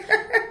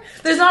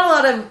 There's not a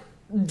lot of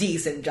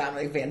decent John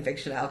Wick fan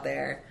fiction out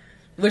there,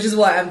 which is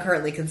what I'm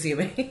currently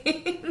consuming.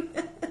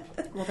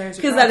 Well, there's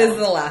because that is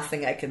the last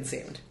thing I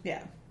consumed.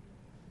 Yeah.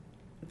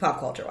 Pop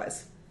culture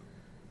wise.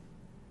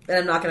 And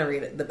I'm not going to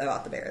read it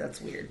about the bear.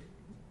 That's weird.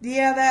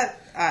 Yeah,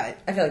 that...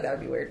 I feel like that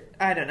would be weird.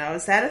 I don't know.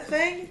 Is that a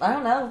thing? I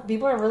don't know.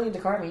 People are really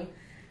decarding me.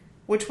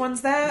 Which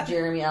one's that?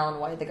 Jeremy Allen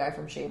White, the guy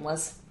from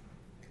Shameless.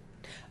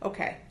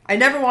 Okay. I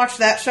never watched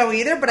that show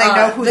either, but I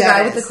know who that is. The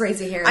guy with the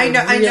crazy hair and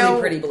really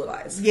pretty blue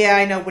eyes. Yeah,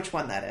 I know which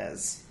one that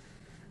is.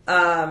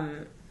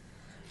 Yeah,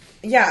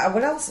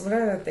 what else? What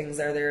other things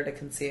are there to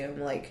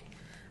consume? Like,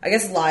 I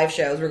guess live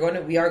shows.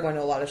 We are going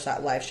to a lot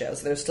of live shows.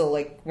 So there's still,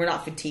 like, we're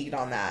not fatigued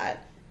on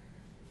that.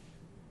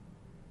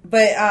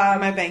 But,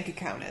 my bank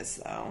account is,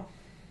 though.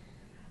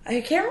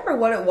 I can't remember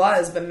what it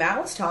was, but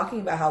Matt was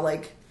talking about how,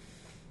 like,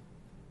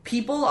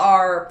 people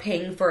are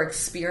paying for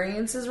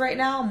experiences right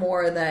now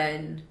more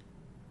than...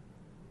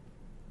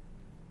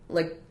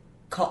 like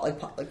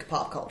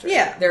pop culture.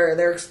 Yeah,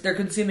 they're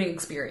consuming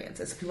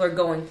experiences. People are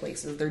going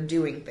places. They're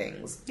doing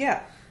things.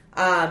 Yeah,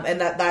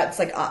 and that's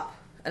like up.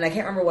 And I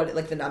can't remember what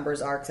like the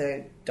numbers are because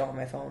I don't have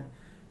my phone.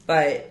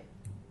 But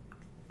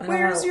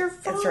where's your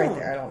phone? It's right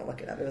there. I don't want to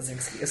look it up. It was an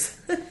excuse.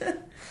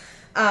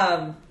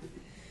 I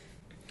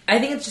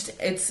think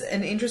it's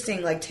an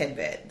interesting like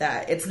tidbit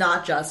that it's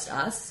not just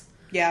us.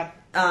 Yeah.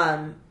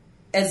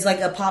 As like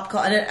as a pop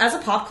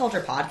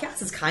culture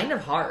podcast, it's kind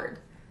of hard.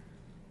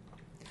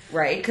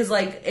 Right, because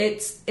like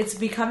it's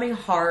becoming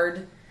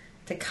hard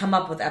to come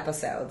up with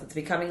episodes. It's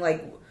becoming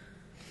like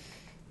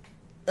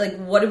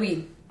what do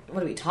we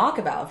talk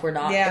about if we're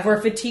not if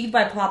we're fatigued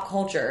by pop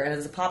culture and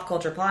as a pop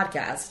culture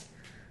podcast,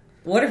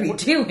 what are we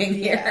doing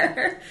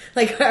here?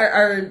 Like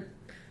our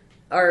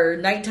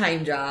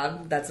nighttime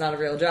job that's not a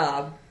real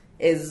job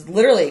is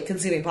literally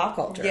consuming pop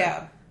culture.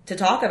 Yeah, to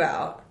talk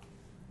about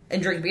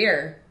and drink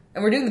beer,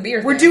 and we're doing the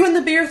beer. We're doing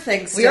the beer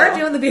thing. Still. We are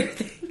doing the beer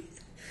thing.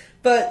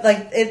 But,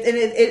 like,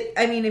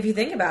 I mean, if you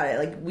think about it,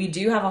 like, we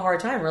do have a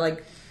hard time. We're,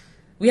 like,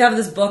 we have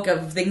this book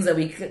of things that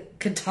we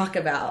could talk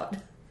about.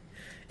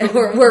 And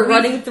we're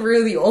running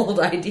through the old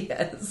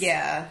ideas.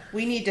 Yeah.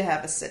 We need to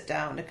have a sit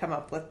down to come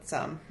up with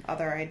some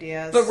other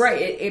ideas. But, right,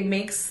 it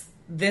makes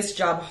this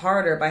job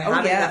harder by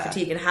having that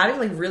fatigue and having,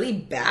 like, really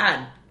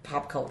bad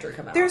pop culture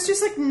come out. There's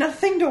just, like,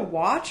 nothing to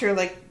watch or,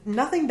 like,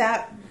 nothing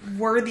that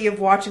worthy of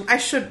watching. I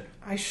should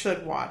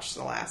watch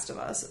The Last of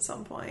Us at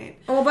some point.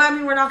 Well, but I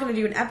mean, we're not going to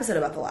do an episode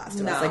about The Last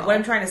of Us. Like, what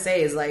I'm trying to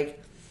say is,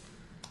 like,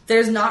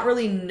 there's not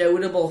really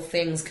notable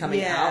things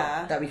coming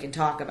out that we can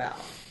talk about.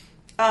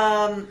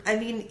 I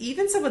mean,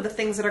 even some of the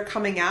things that are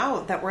coming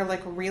out that were,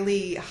 like,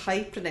 really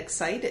hyped and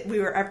excited,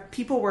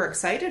 people were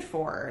excited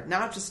for,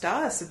 not just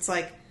us. It's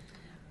like,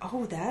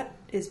 oh, that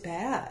is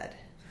bad.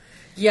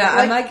 Yeah,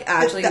 like, I'm, like,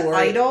 actually the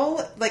worried.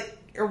 Idol, like,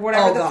 or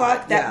whatever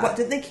fuck.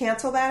 Did they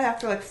cancel that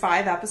after like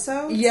 5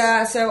 episodes?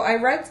 Yeah, so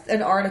I read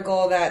an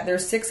article that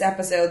there's 6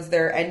 episodes,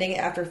 they're ending it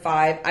after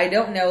 5. I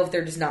don't know if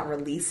they're just not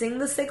releasing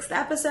the 6th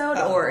episode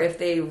or if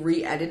they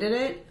re-edited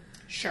it.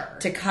 Sure.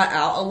 To cut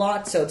out a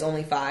lot, so it's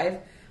only 5.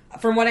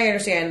 From what I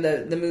understand,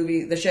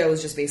 the show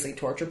is just basically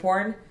torture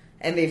porn,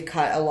 and they've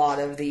cut a lot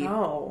of the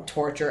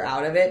torture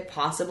out of it,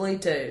 possibly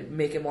to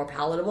make it more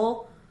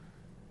palatable.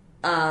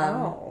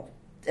 And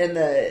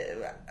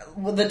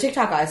the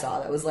TikTok I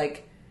saw that was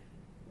like,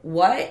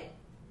 what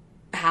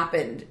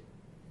happened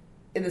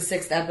in the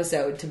 6th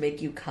episode to make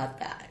you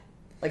cut that?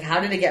 Like, how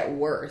did it get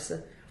worse?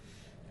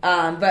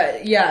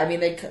 But yeah, I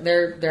mean,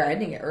 they're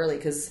ending it early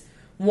because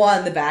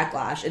 1, the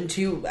backlash, and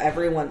 2,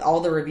 all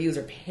the reviews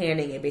are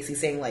panning it, basically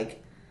saying like,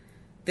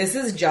 this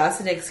is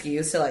just an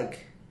excuse to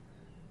like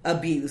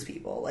abuse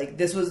people. Like,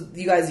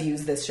 you guys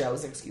use this show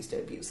as an excuse to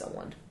abuse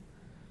someone.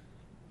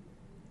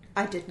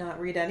 I did not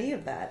read any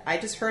of that. I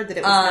just heard that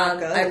it was not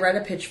good. I read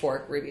a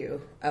Pitchfork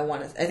review. I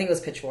think it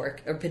was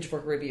Pitchfork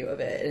review of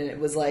it, and it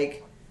was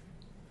like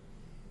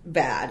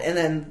bad. And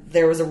then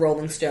there was a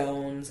Rolling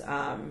Stone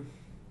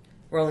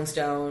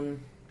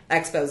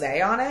expose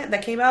on it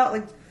that came out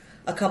like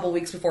a couple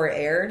weeks before it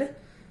aired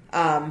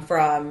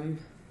from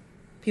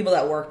people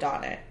that worked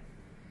on it.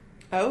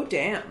 Oh,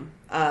 damn.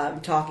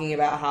 Talking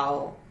about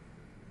how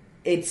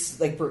it's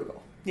like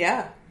brutal.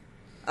 Yeah.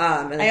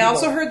 I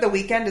also heard The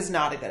Weeknd is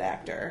not a good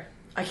actor.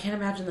 I can't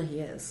imagine that he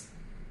is.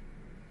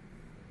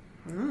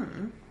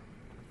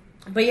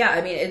 But yeah,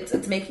 I mean,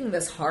 it's making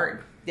this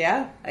hard.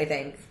 Yeah. I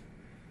think.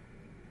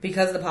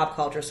 Because the pop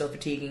culture is so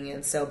fatiguing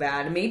and so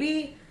bad.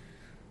 Maybe,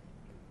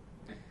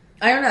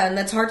 I don't know, and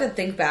that's hard to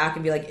think back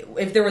and be like,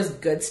 if there was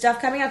good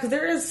stuff coming out, because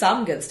there is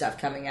some good stuff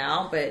coming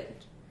out, but...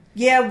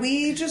 Yeah,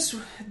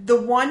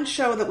 the one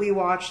show that we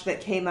watched that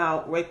came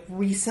out, like,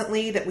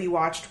 recently that we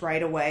watched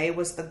right away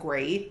was The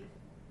Great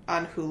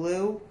on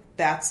Hulu.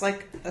 That's,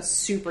 like, a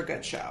super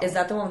good show. Is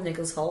that the one with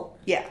Nicholas Hoult?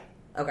 Yeah.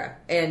 Okay.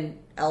 And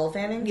Elle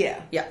Fanning?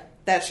 Yeah. Yeah.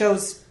 That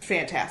show's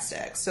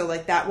fantastic. So,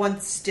 like, that one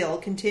still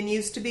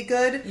continues to be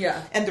good.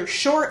 Yeah. And they're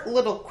short,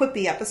 little,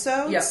 quippy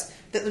episodes Yeah.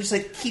 that just,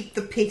 like, keep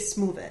the pace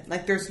moving.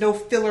 Like, there's no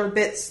filler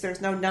bits. There's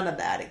none of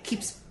that. It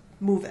keeps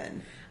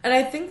moving. And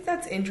I think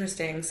that's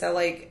interesting. So,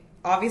 like,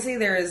 obviously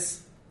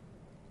there's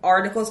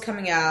articles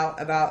coming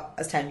out about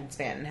attention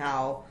span and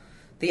how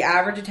the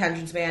average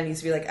attention span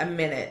used to be, like, a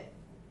minute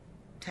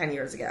 10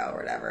 years ago or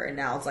whatever. And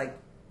now it's, like,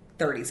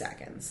 30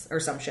 seconds or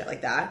some shit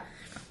like that.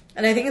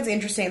 And I think it's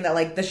interesting that,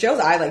 like, the shows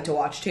I like to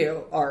watch,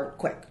 too, are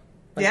quick.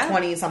 Like,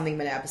 20-something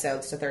minute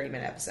episodes to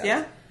 30-minute episodes.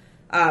 Yeah.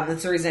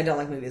 That's the reason I don't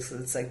like movies,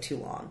 because it's, like, too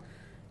long.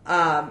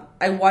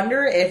 I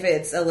wonder if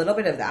it's a little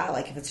bit of that.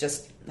 Like, if it's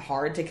just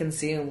hard to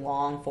consume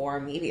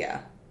long-form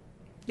media.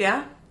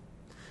 Yeah.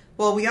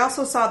 Well, we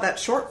also saw that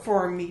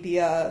short-form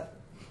media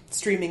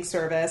streaming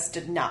service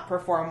did not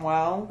perform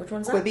well. Which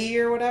one's that? Quibi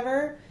or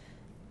whatever.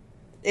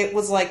 It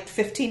was, like,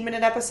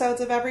 15-minute episodes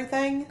of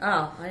everything.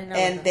 Oh, I didn't know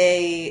and that.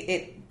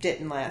 It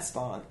didn't last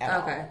long at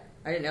all. Okay.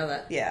 I didn't know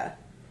that. Yeah.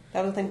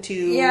 That was, I think, 2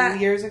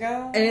 years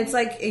ago. And it's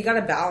like, you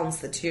gotta balance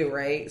the two,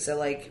 right? So,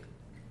 like,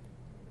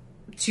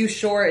 too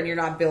short and you're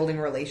not building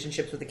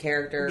relationships with the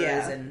characters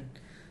and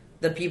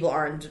the people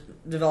aren't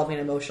developing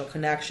an emotional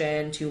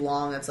connection. Too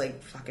long, it's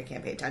like, fuck, I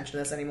can't pay attention to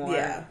this anymore.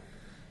 Yeah.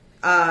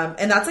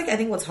 And that's, like, I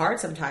think what's hard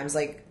sometimes.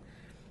 Like,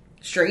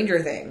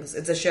 Stranger Things.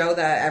 It's a show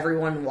that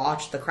everyone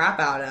watched the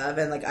crap out of.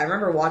 And, like, I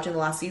remember watching the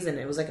last season.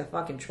 It was like a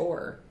fucking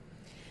chore.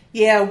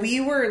 Yeah, we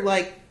were,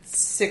 like,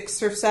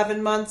 6 or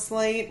 7 months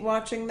late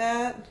watching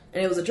that.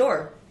 And it was a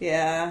chore.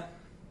 Yeah.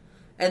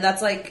 And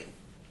that's, like,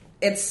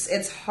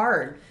 it's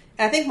hard.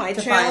 I think my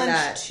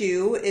challenge,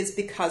 too, is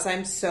because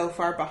I'm so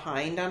far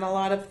behind on a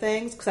lot of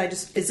things, because I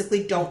just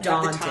physically don't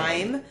have the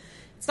time.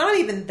 It's not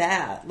even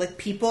that. Like,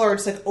 people are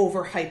just, like,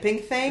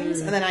 overhyping things,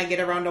 and then I get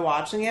around to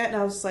watching it, and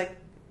I was just like,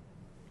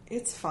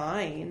 it's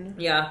fine.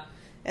 Yeah.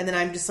 And then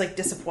I'm just, like,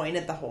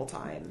 disappointed the whole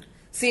time.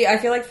 See, I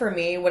feel like for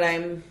me, when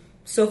I'm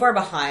so far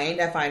behind,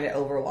 I find it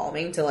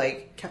overwhelming to,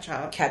 like... Catch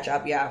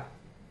up, yeah.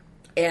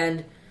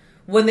 And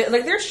when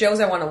there's shows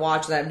I want to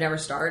watch that I've never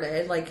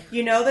started, like...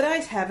 You know that I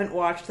haven't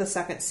watched the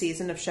second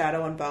season of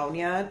Shadow and Bone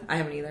yet? I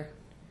haven't either.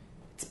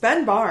 It's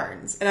Ben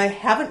Barnes, and I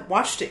haven't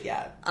watched it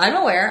yet. I'm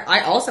aware.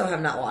 I also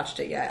have not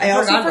watched it yet. I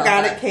also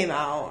forgot it came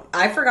out.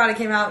 I forgot it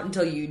came out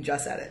until you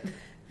just said it.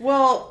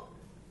 Well...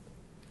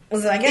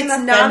 Listen, I get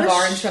that Ben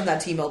Barnes from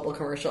that T-Mobile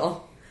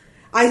commercial.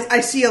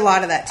 I see a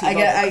lot of that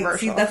T-Mobile commercial. I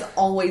see that's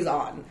always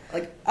on.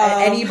 Like,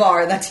 at any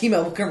bar, that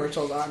T-Mobile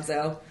commercial's on,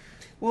 so...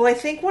 Well, I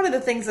think one of the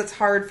things that's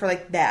hard for,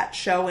 like, that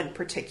show in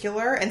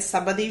particular, and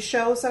some of these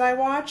shows that I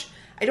watch,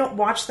 I don't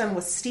watch them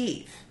with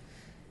Steve.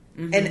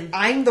 Mm-hmm. And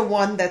I'm the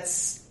one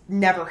that's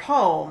never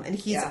home, and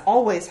he's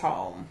always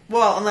home.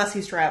 Well, unless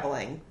he's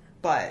traveling,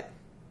 but...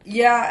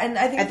 Yeah, and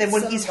I think... And then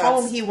when he's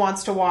home, he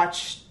wants to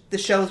watch the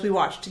shows we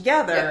watch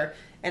together,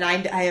 and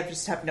I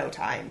just have no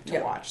time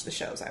to watch the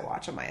shows I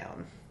watch on my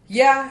own.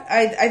 Yeah,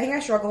 I think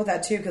I struggle with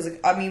that too, because,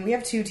 I mean, we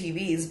have 2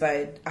 TVs,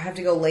 but I have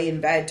to go lay in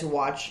bed to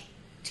watch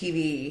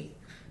TV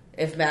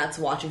if Matt's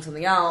watching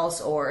something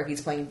else, or if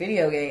he's playing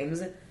video games.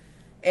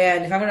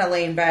 And if I'm going to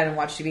lay in bed and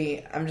watch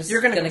TV, I'm just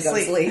going to go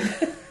sleep.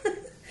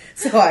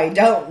 So I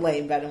don't lay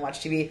in bed and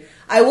watch TV.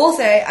 I will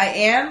say, I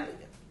am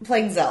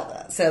playing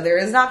Zelda, so there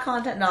is not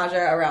content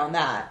nausea around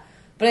that.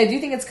 But I do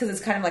think it's because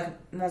it's kind of like,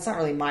 well, it's not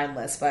really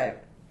mindless,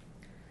 but...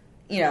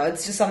 You know,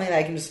 it's just something that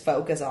I can just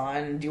focus on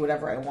and do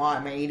whatever I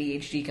want. My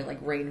ADHD can, like,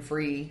 reign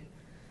free.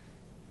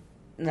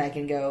 And I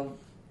can go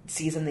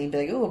see something and be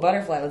like, ooh, a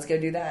butterfly, let's go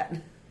do that.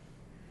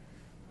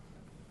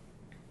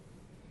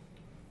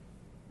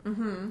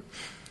 Mm-hmm.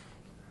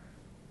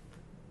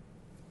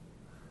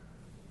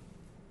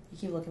 You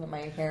keep looking at my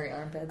hairy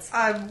armpits.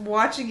 I'm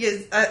watching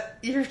it.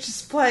 You're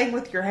just playing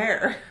with your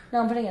hair. No,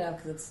 I'm putting it up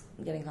because it's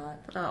getting hot.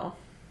 Oh.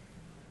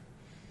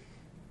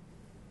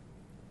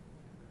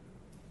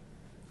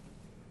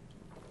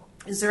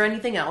 Is there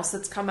anything else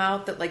that's come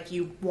out that, like,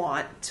 you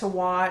want to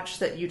watch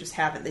that you just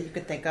haven't, that you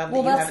could think of that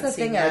you haven't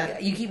seen? Well, that's the thing.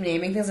 Like, you keep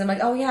naming things, and I'm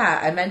like, oh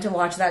yeah, I meant to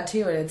watch that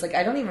too, and it's like,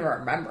 I don't even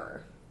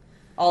remember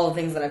all the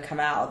things that have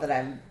come out that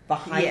I'm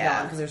behind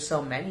on, because there's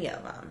so many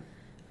of them.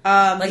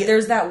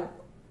 There's that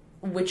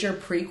Witcher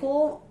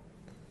prequel,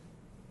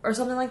 or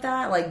something like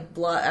that, like,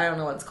 Blood, I don't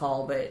know what it's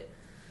called, but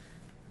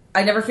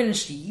I never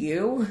finished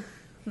You.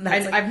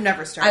 I've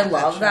never started I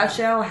love that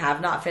show, have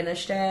not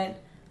finished it.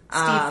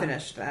 Steve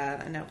finished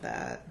that. I know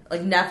that. Like,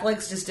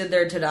 Netflix just did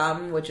their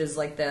Tadam, which is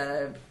like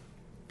the...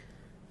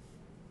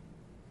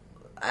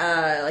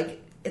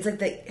 it's like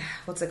the...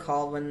 What's it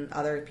called when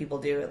other people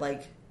do it?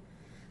 Like,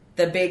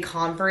 the big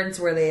conference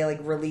where they like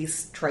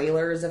release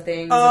trailers of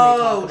things.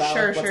 Oh, and they talk about,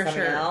 sure, like, what's sure,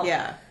 coming sure. out.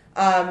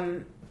 Yeah.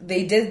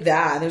 They did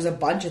that. There's a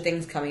bunch of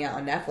things coming out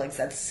on Netflix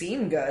that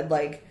seem good.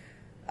 Like,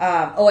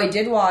 I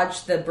did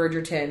watch the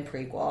Bridgerton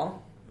prequel.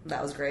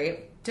 That was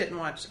great. Didn't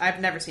watch. I've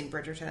never seen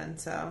Bridgerton,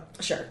 so.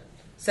 Sure.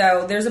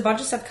 So there's a bunch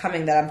of stuff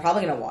coming that I'm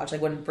probably going to watch.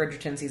 Like when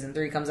Bridgerton season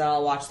 3 comes out,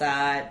 I'll watch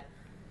that.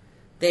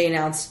 They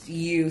announced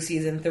You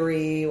season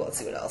 3. Let's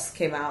see what else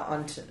came out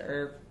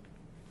or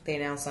they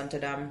announced onto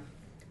them.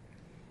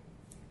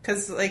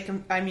 Because, like,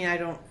 I mean,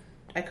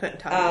 I couldn't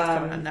tell you what's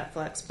coming on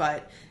Netflix,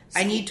 but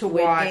I need to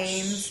Squid watch.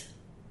 Games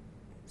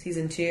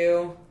season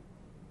 2.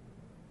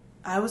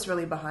 I was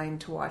really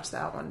behind to watch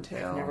that one too.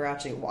 I've never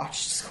actually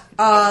watched Squid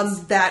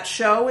Games. That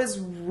show is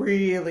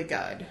really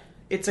good.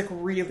 It's like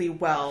really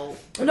well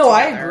put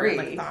I together agree. and,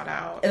 like, thought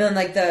out. And then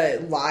like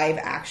the live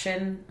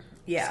action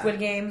Yeah. Squid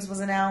Games was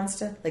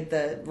announced, like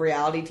the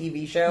reality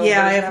TV show.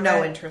 Yeah, I version have of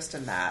no it. interest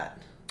in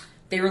that.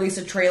 They released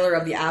a trailer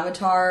of the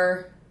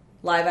Avatar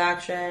live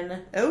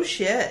action. Oh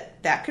shit,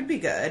 that could be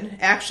good.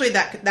 Actually,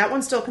 that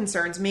one still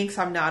concerns me because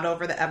I'm not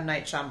over the M.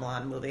 Night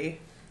Shyamalan movie.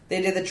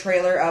 They did the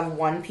trailer of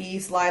One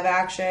Piece live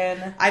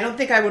action. I don't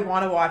think I would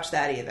want to watch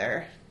that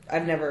either.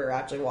 I've never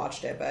actually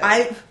watched it,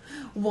 but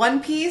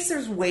One Piece,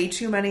 there's way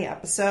too many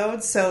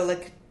episodes, so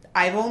like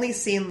I've only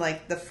seen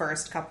like the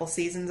first couple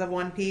seasons of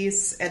One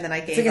Piece, and then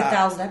I gave it's like up.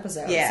 1,000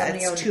 episodes. Yeah,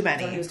 it's too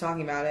many. Somebody was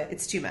talking about it.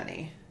 It's too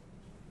many.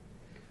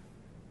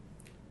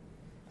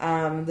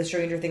 The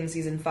Stranger Things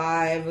season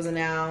 5 was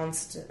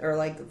announced, or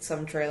like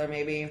some trailer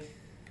maybe.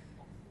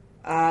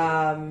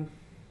 Rebel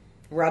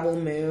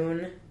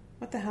Moon,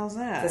 What the hell's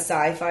the that?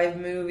 sci-fi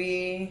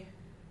movie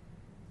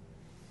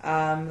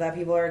that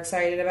people are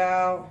excited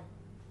about.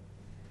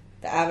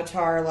 The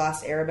Avatar: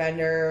 Last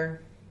Airbender,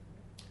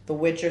 The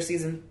Witcher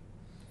season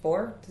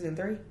 4,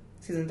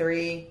 season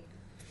 3.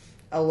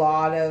 A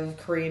lot of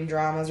Korean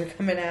dramas are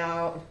coming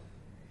out.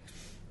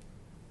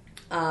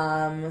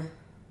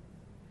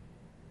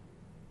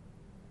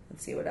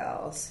 Let's see what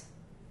else.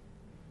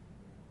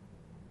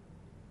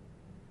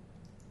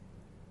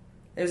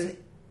 There's an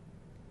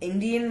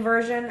Indian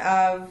version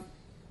of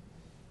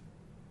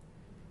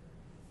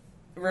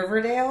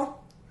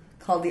Riverdale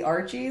called The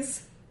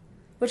Archies,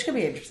 which could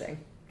be interesting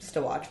just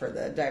to watch for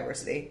the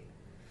diversity.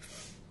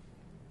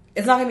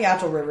 It's not going to be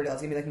actual Riverdale.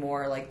 It's going to be like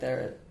more like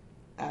the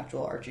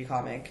actual Archie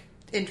comic.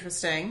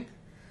 Interesting.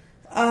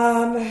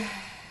 Let's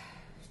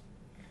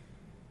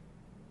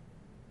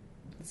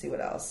see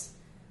what else.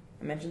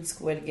 I mentioned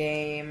Squid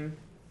Game.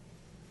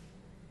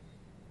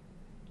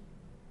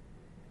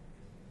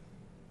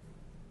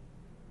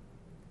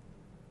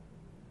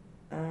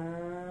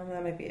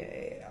 That might be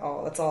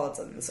that's all that's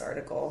in this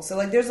article. So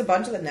like, there's a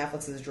bunch of the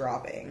Netflix is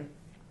dropping.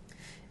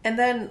 And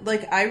then,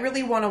 like, I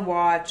really want to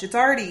watch. It's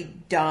already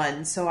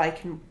done, so I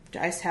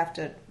just have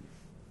to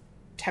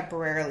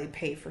temporarily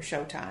pay for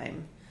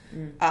Showtime.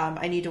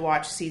 I need to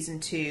watch season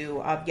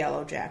 2 of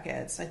Yellow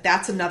Jackets. Like,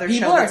 that's another show.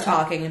 People are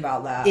talking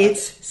about that.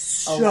 It's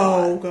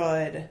so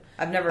good.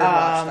 I've never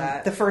watched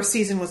that. The first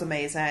season was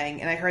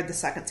amazing, and I heard the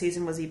second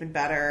season was even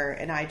better.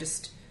 And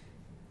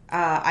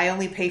I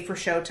only pay for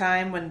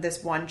Showtime when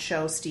this one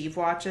show Steve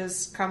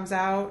watches comes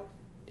out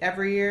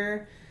every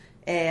year.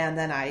 And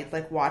then I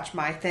like watch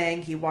my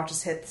thing, he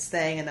watches his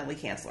thing, and then we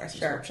cancel our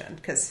subscription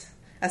because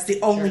that's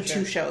the only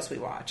two shows we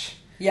watch.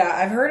 Yeah,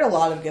 I've heard a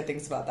lot of good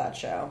things about that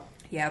show.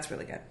 Yeah, it's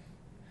really good.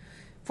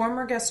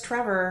 Former guest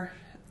Trevor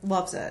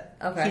loves it.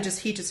 Okay,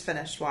 he just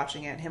finished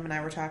watching it. Him and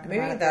I were talking Maybe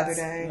about it that's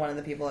the other day. One of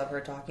the people I've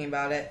heard talking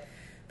about it.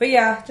 But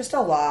yeah, just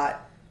a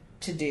lot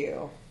to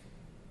do,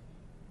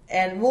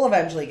 and we'll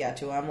eventually get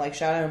to them. Like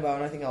Shadow and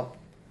Bone, I think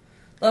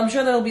I'm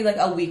sure there'll be like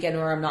a weekend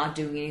where I'm not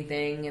doing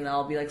anything and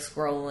I'll be like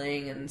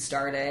scrolling and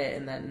start it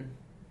and then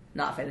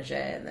not finish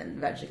it and then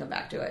eventually come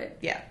back to it.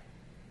 Yeah.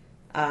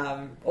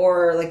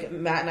 Or like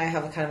Matt and I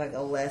have a kind of like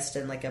a list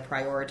and like a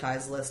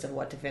prioritized list of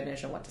what to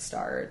finish and what to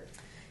start.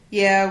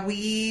 Yeah,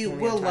 we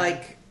will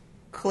like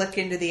click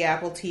into the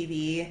Apple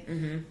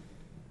TV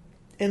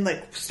and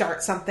like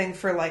start something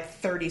for like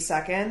 30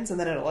 seconds and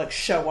then it'll like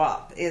show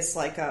up as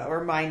like a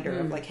reminder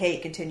of like, hey,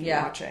 continue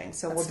watching.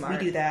 So we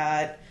do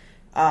that.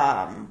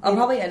 I'll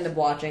probably end up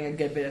watching a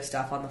good bit of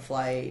stuff on the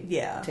flight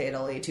to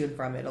Italy, to and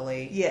from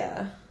Italy.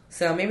 Yeah.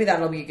 So maybe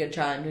that'll be a good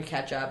time to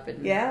catch up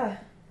and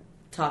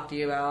talk to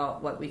you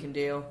about what we can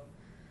do.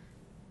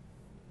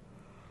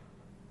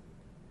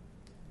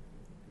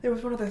 There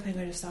was one other thing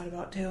I just thought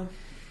about too.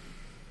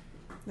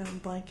 That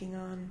I'm blanking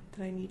on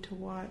that I need to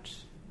watch.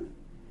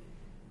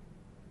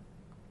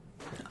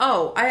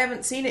 Oh, I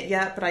haven't seen it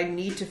yet, but I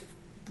need to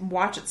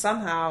watch it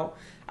somehow.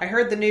 I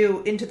heard the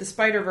new Into the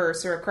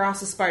Spider-Verse or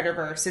Across the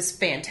Spider-Verse is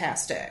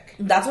fantastic.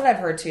 That's what I've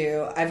heard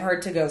too. I've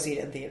heard to go see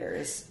it in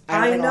theaters.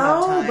 I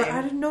know, but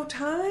I didn't know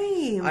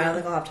time. I don't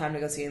think I'll have time to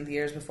go see it in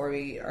theaters before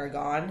we are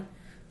gone.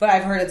 But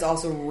I've heard it's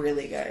also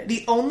really good.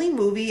 The only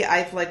movie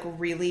I've like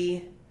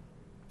really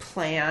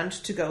planned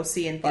to go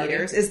see in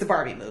theaters is the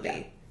Barbie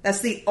movie.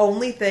 That's the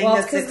only thing Well,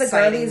 that's because the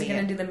exciting girlie's me.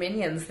 going to do the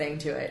Minions thing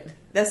to it.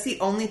 That's the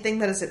only thing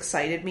that has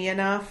excited me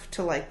enough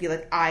to like be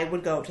like, I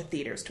would go to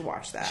theaters to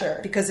watch that. Sure.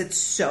 Because it's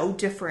so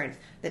different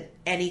than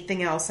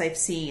anything else I've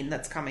seen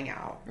that's coming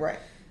out. Right.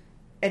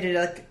 And it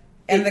like,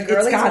 And the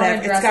girlies want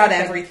to dress it's got like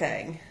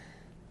everything.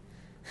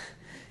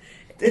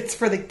 It's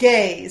for the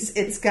gays.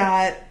 It's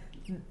got,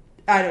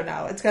 I don't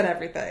know, it's got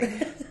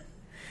everything.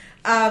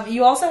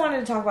 You also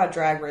wanted to talk about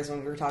Drag Race when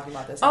we were talking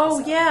about this Oh,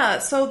 episode. yeah.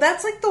 So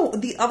that's like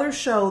the other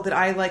show that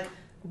I like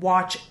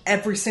watch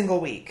every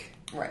single week.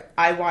 Right.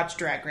 I watch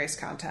Drag Race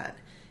content.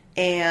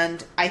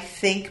 And I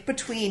think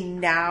between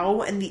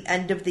now and the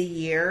end of the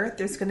year,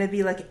 there's going to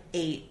be like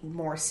 8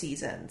 more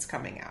seasons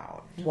coming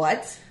out.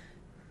 What?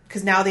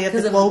 Because now they have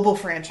the global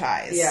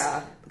franchise.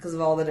 Yeah, because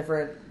of all the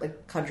different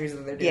like countries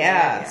that they're doing.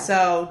 Yeah,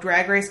 so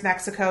Drag Race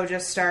Mexico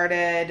just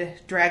started.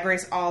 Drag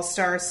Race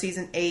All-Stars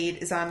Season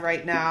 8 is on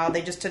right now.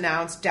 They just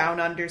announced Down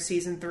Under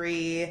Season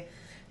 3.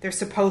 They're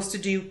supposed to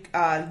do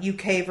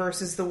UK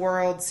versus the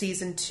World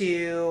Season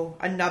 2.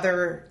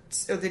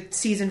 The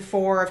Season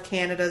 4 of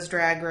Canada's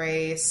Drag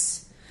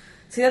Race.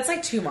 See, that's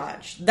like too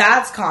much.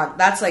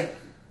 That's like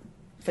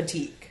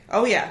fatigue.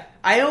 Oh, yeah.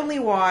 I only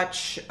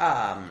watch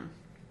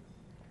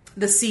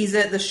the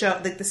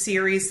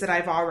series that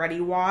I've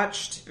already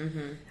watched.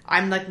 Mm-hmm.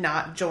 I'm like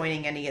not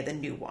joining any of the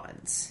new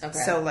ones. Okay.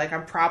 So like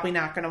I'm probably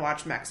not going to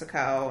watch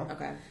Mexico.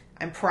 Okay.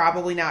 I'm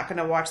probably not going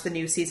to watch the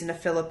new season of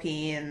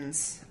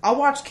Philippines. I'll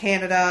watch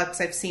Canada because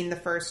I've seen the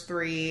first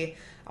 3.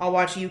 I'll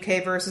watch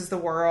UK versus the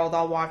World.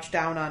 I'll watch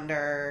Down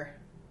Under.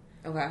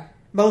 Okay.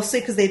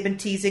 Mostly because they've been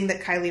teasing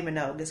that Kylie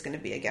Minogue is going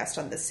to be a guest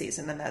on this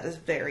season, and that is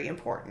very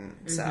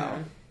important. Mm-hmm.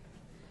 So,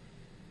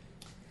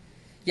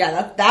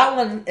 yeah, that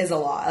one is a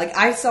lot. Like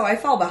I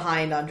fell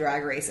behind on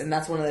Drag Race, and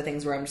that's one of the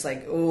things where I'm just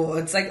like, oh,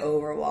 it's like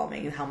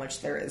overwhelming how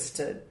much there is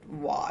to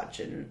watch,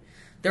 and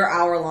they're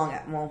hour long.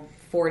 Well,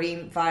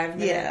 45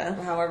 minutes, yeah,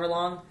 however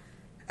long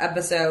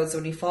episodes. So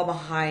when you fall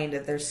behind,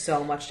 there's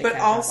so much to but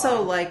catch also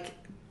up on. like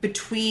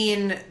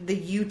between the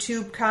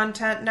YouTube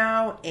content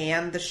now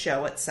and the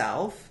show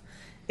itself,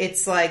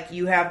 it's like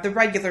you have the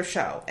regular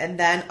show and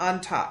then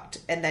Untucked,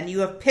 and then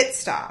you have Pit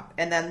Stop,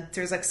 and then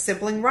there's like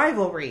sibling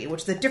rivalry,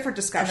 which is a different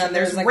discussion. And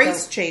then there's like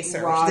Race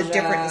Chaser, which is a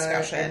different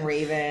discussion. And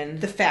Raven.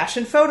 The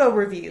fashion photo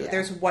review. Yeah.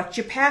 There's What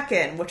You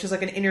Packin', which is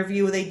like an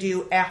interview they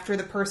do after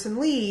the person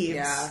leaves.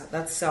 Yeah,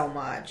 that's so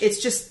much.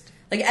 It's just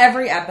like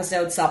every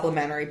episode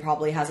supplementary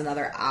probably has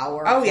another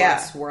hour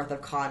plus worth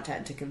of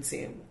content to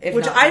consume.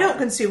 Which I don't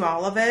consume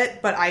all of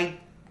it, but I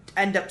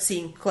end up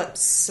seeing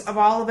clips of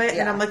all of it,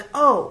 and I'm like,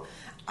 oh,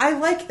 I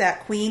like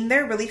that queen.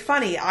 They're really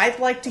funny. I'd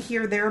like to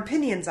hear their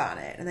opinions on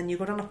it. And then you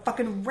go down a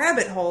fucking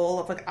rabbit hole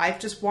of like, I've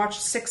just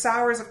watched 6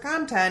 hours of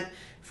content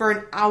for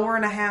an hour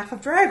and a half of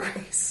Drag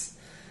Race.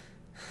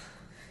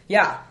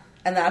 Yeah.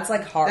 And that's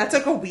like hard. That's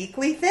like a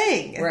weekly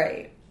thing.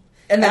 Right.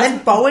 And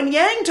then Bowen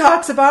Yang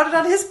talks about it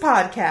on his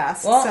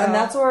podcast. Well, and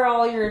that's where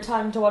all your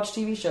time to watch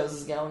TV shows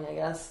is going, I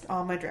guess.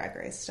 All my Drag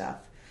Race stuff.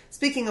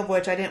 Speaking of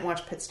which, I didn't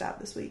watch Pit Stop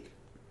this week.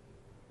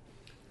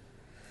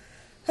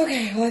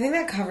 Okay, well, I think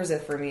that covers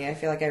it for me. I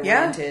feel like I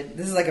ranted.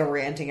 This is like a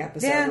ranting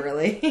episode,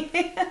 really.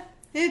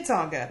 It's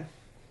all good.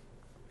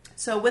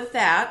 So with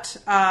that,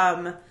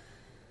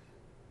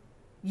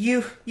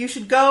 you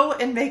should go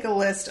and make a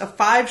list of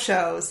 5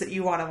 shows that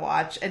you want to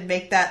watch and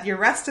make that your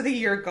rest of the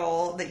year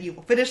goal that you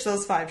will finish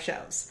those 5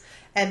 shows.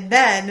 And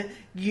then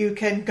you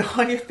can go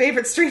on your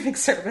favorite streaming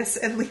service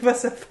and leave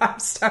us a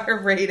 5-star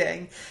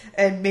rating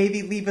and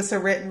maybe leave us a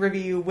written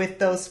review with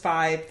those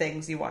 5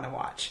 things you want to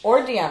watch.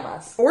 Or DM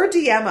us. Or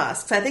DM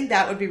us, because I think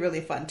that would be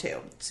really fun too.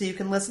 So you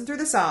can listen through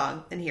the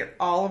song and hear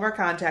all of our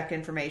contact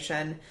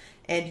information.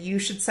 And you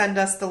should send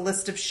us the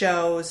list of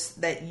shows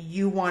that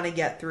you want to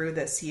get through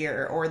this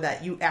year or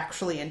that you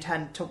actually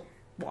intend to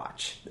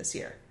watch this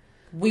year.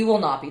 We will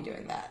not be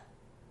doing that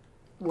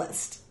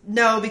list.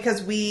 No,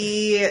 because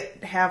we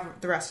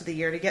have the rest of the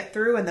year to get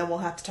through, and then we'll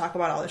have to talk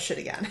about all this shit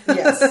again.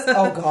 Yes.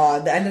 Oh,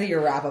 God. The end of the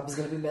year wrap-up is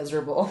going to be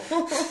miserable.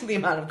 The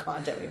amount of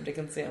content we have to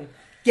consume.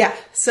 Yeah.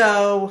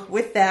 So,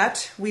 with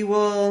that, we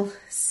will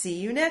see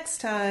you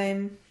next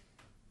time.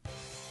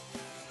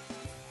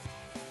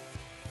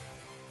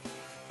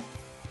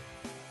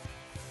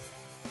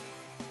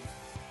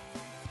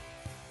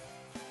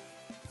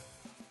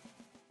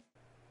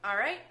 All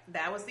right.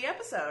 That was the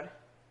episode.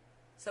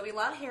 So we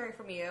love hearing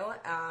from you,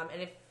 and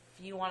if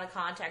you want to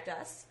contact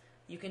us,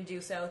 you can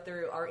do so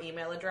through our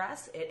email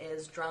address. It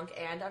is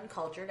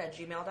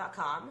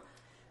drunkanduncultured@gmail.com.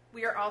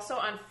 We are also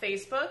on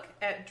Facebook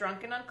at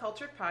Drunk and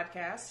Uncultured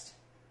Podcast.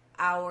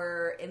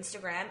 Our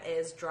Instagram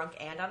is Drunk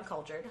and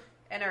Uncultured.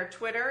 And our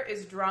Twitter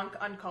is Drunk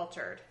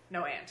Uncultured.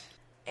 No and.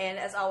 And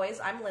as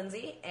always, I'm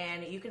Lindsay,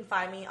 and you can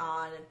find me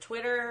on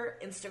Twitter,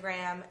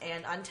 Instagram,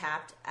 and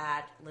Untapped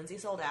at Lindsay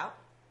Sold Out.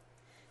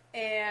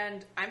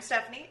 And I'm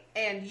Stephanie,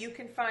 and you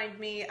can find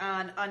me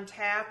on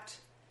Untapped,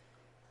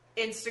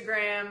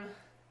 Instagram,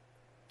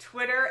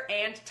 Twitter,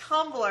 and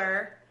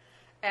Tumblr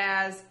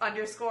as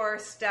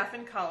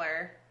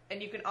 _StephinColor.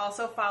 And you can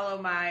also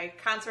follow my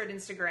concert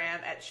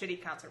Instagram at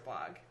Shitty Concert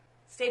Blog.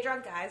 Stay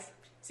drunk, guys.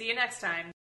 See you next time.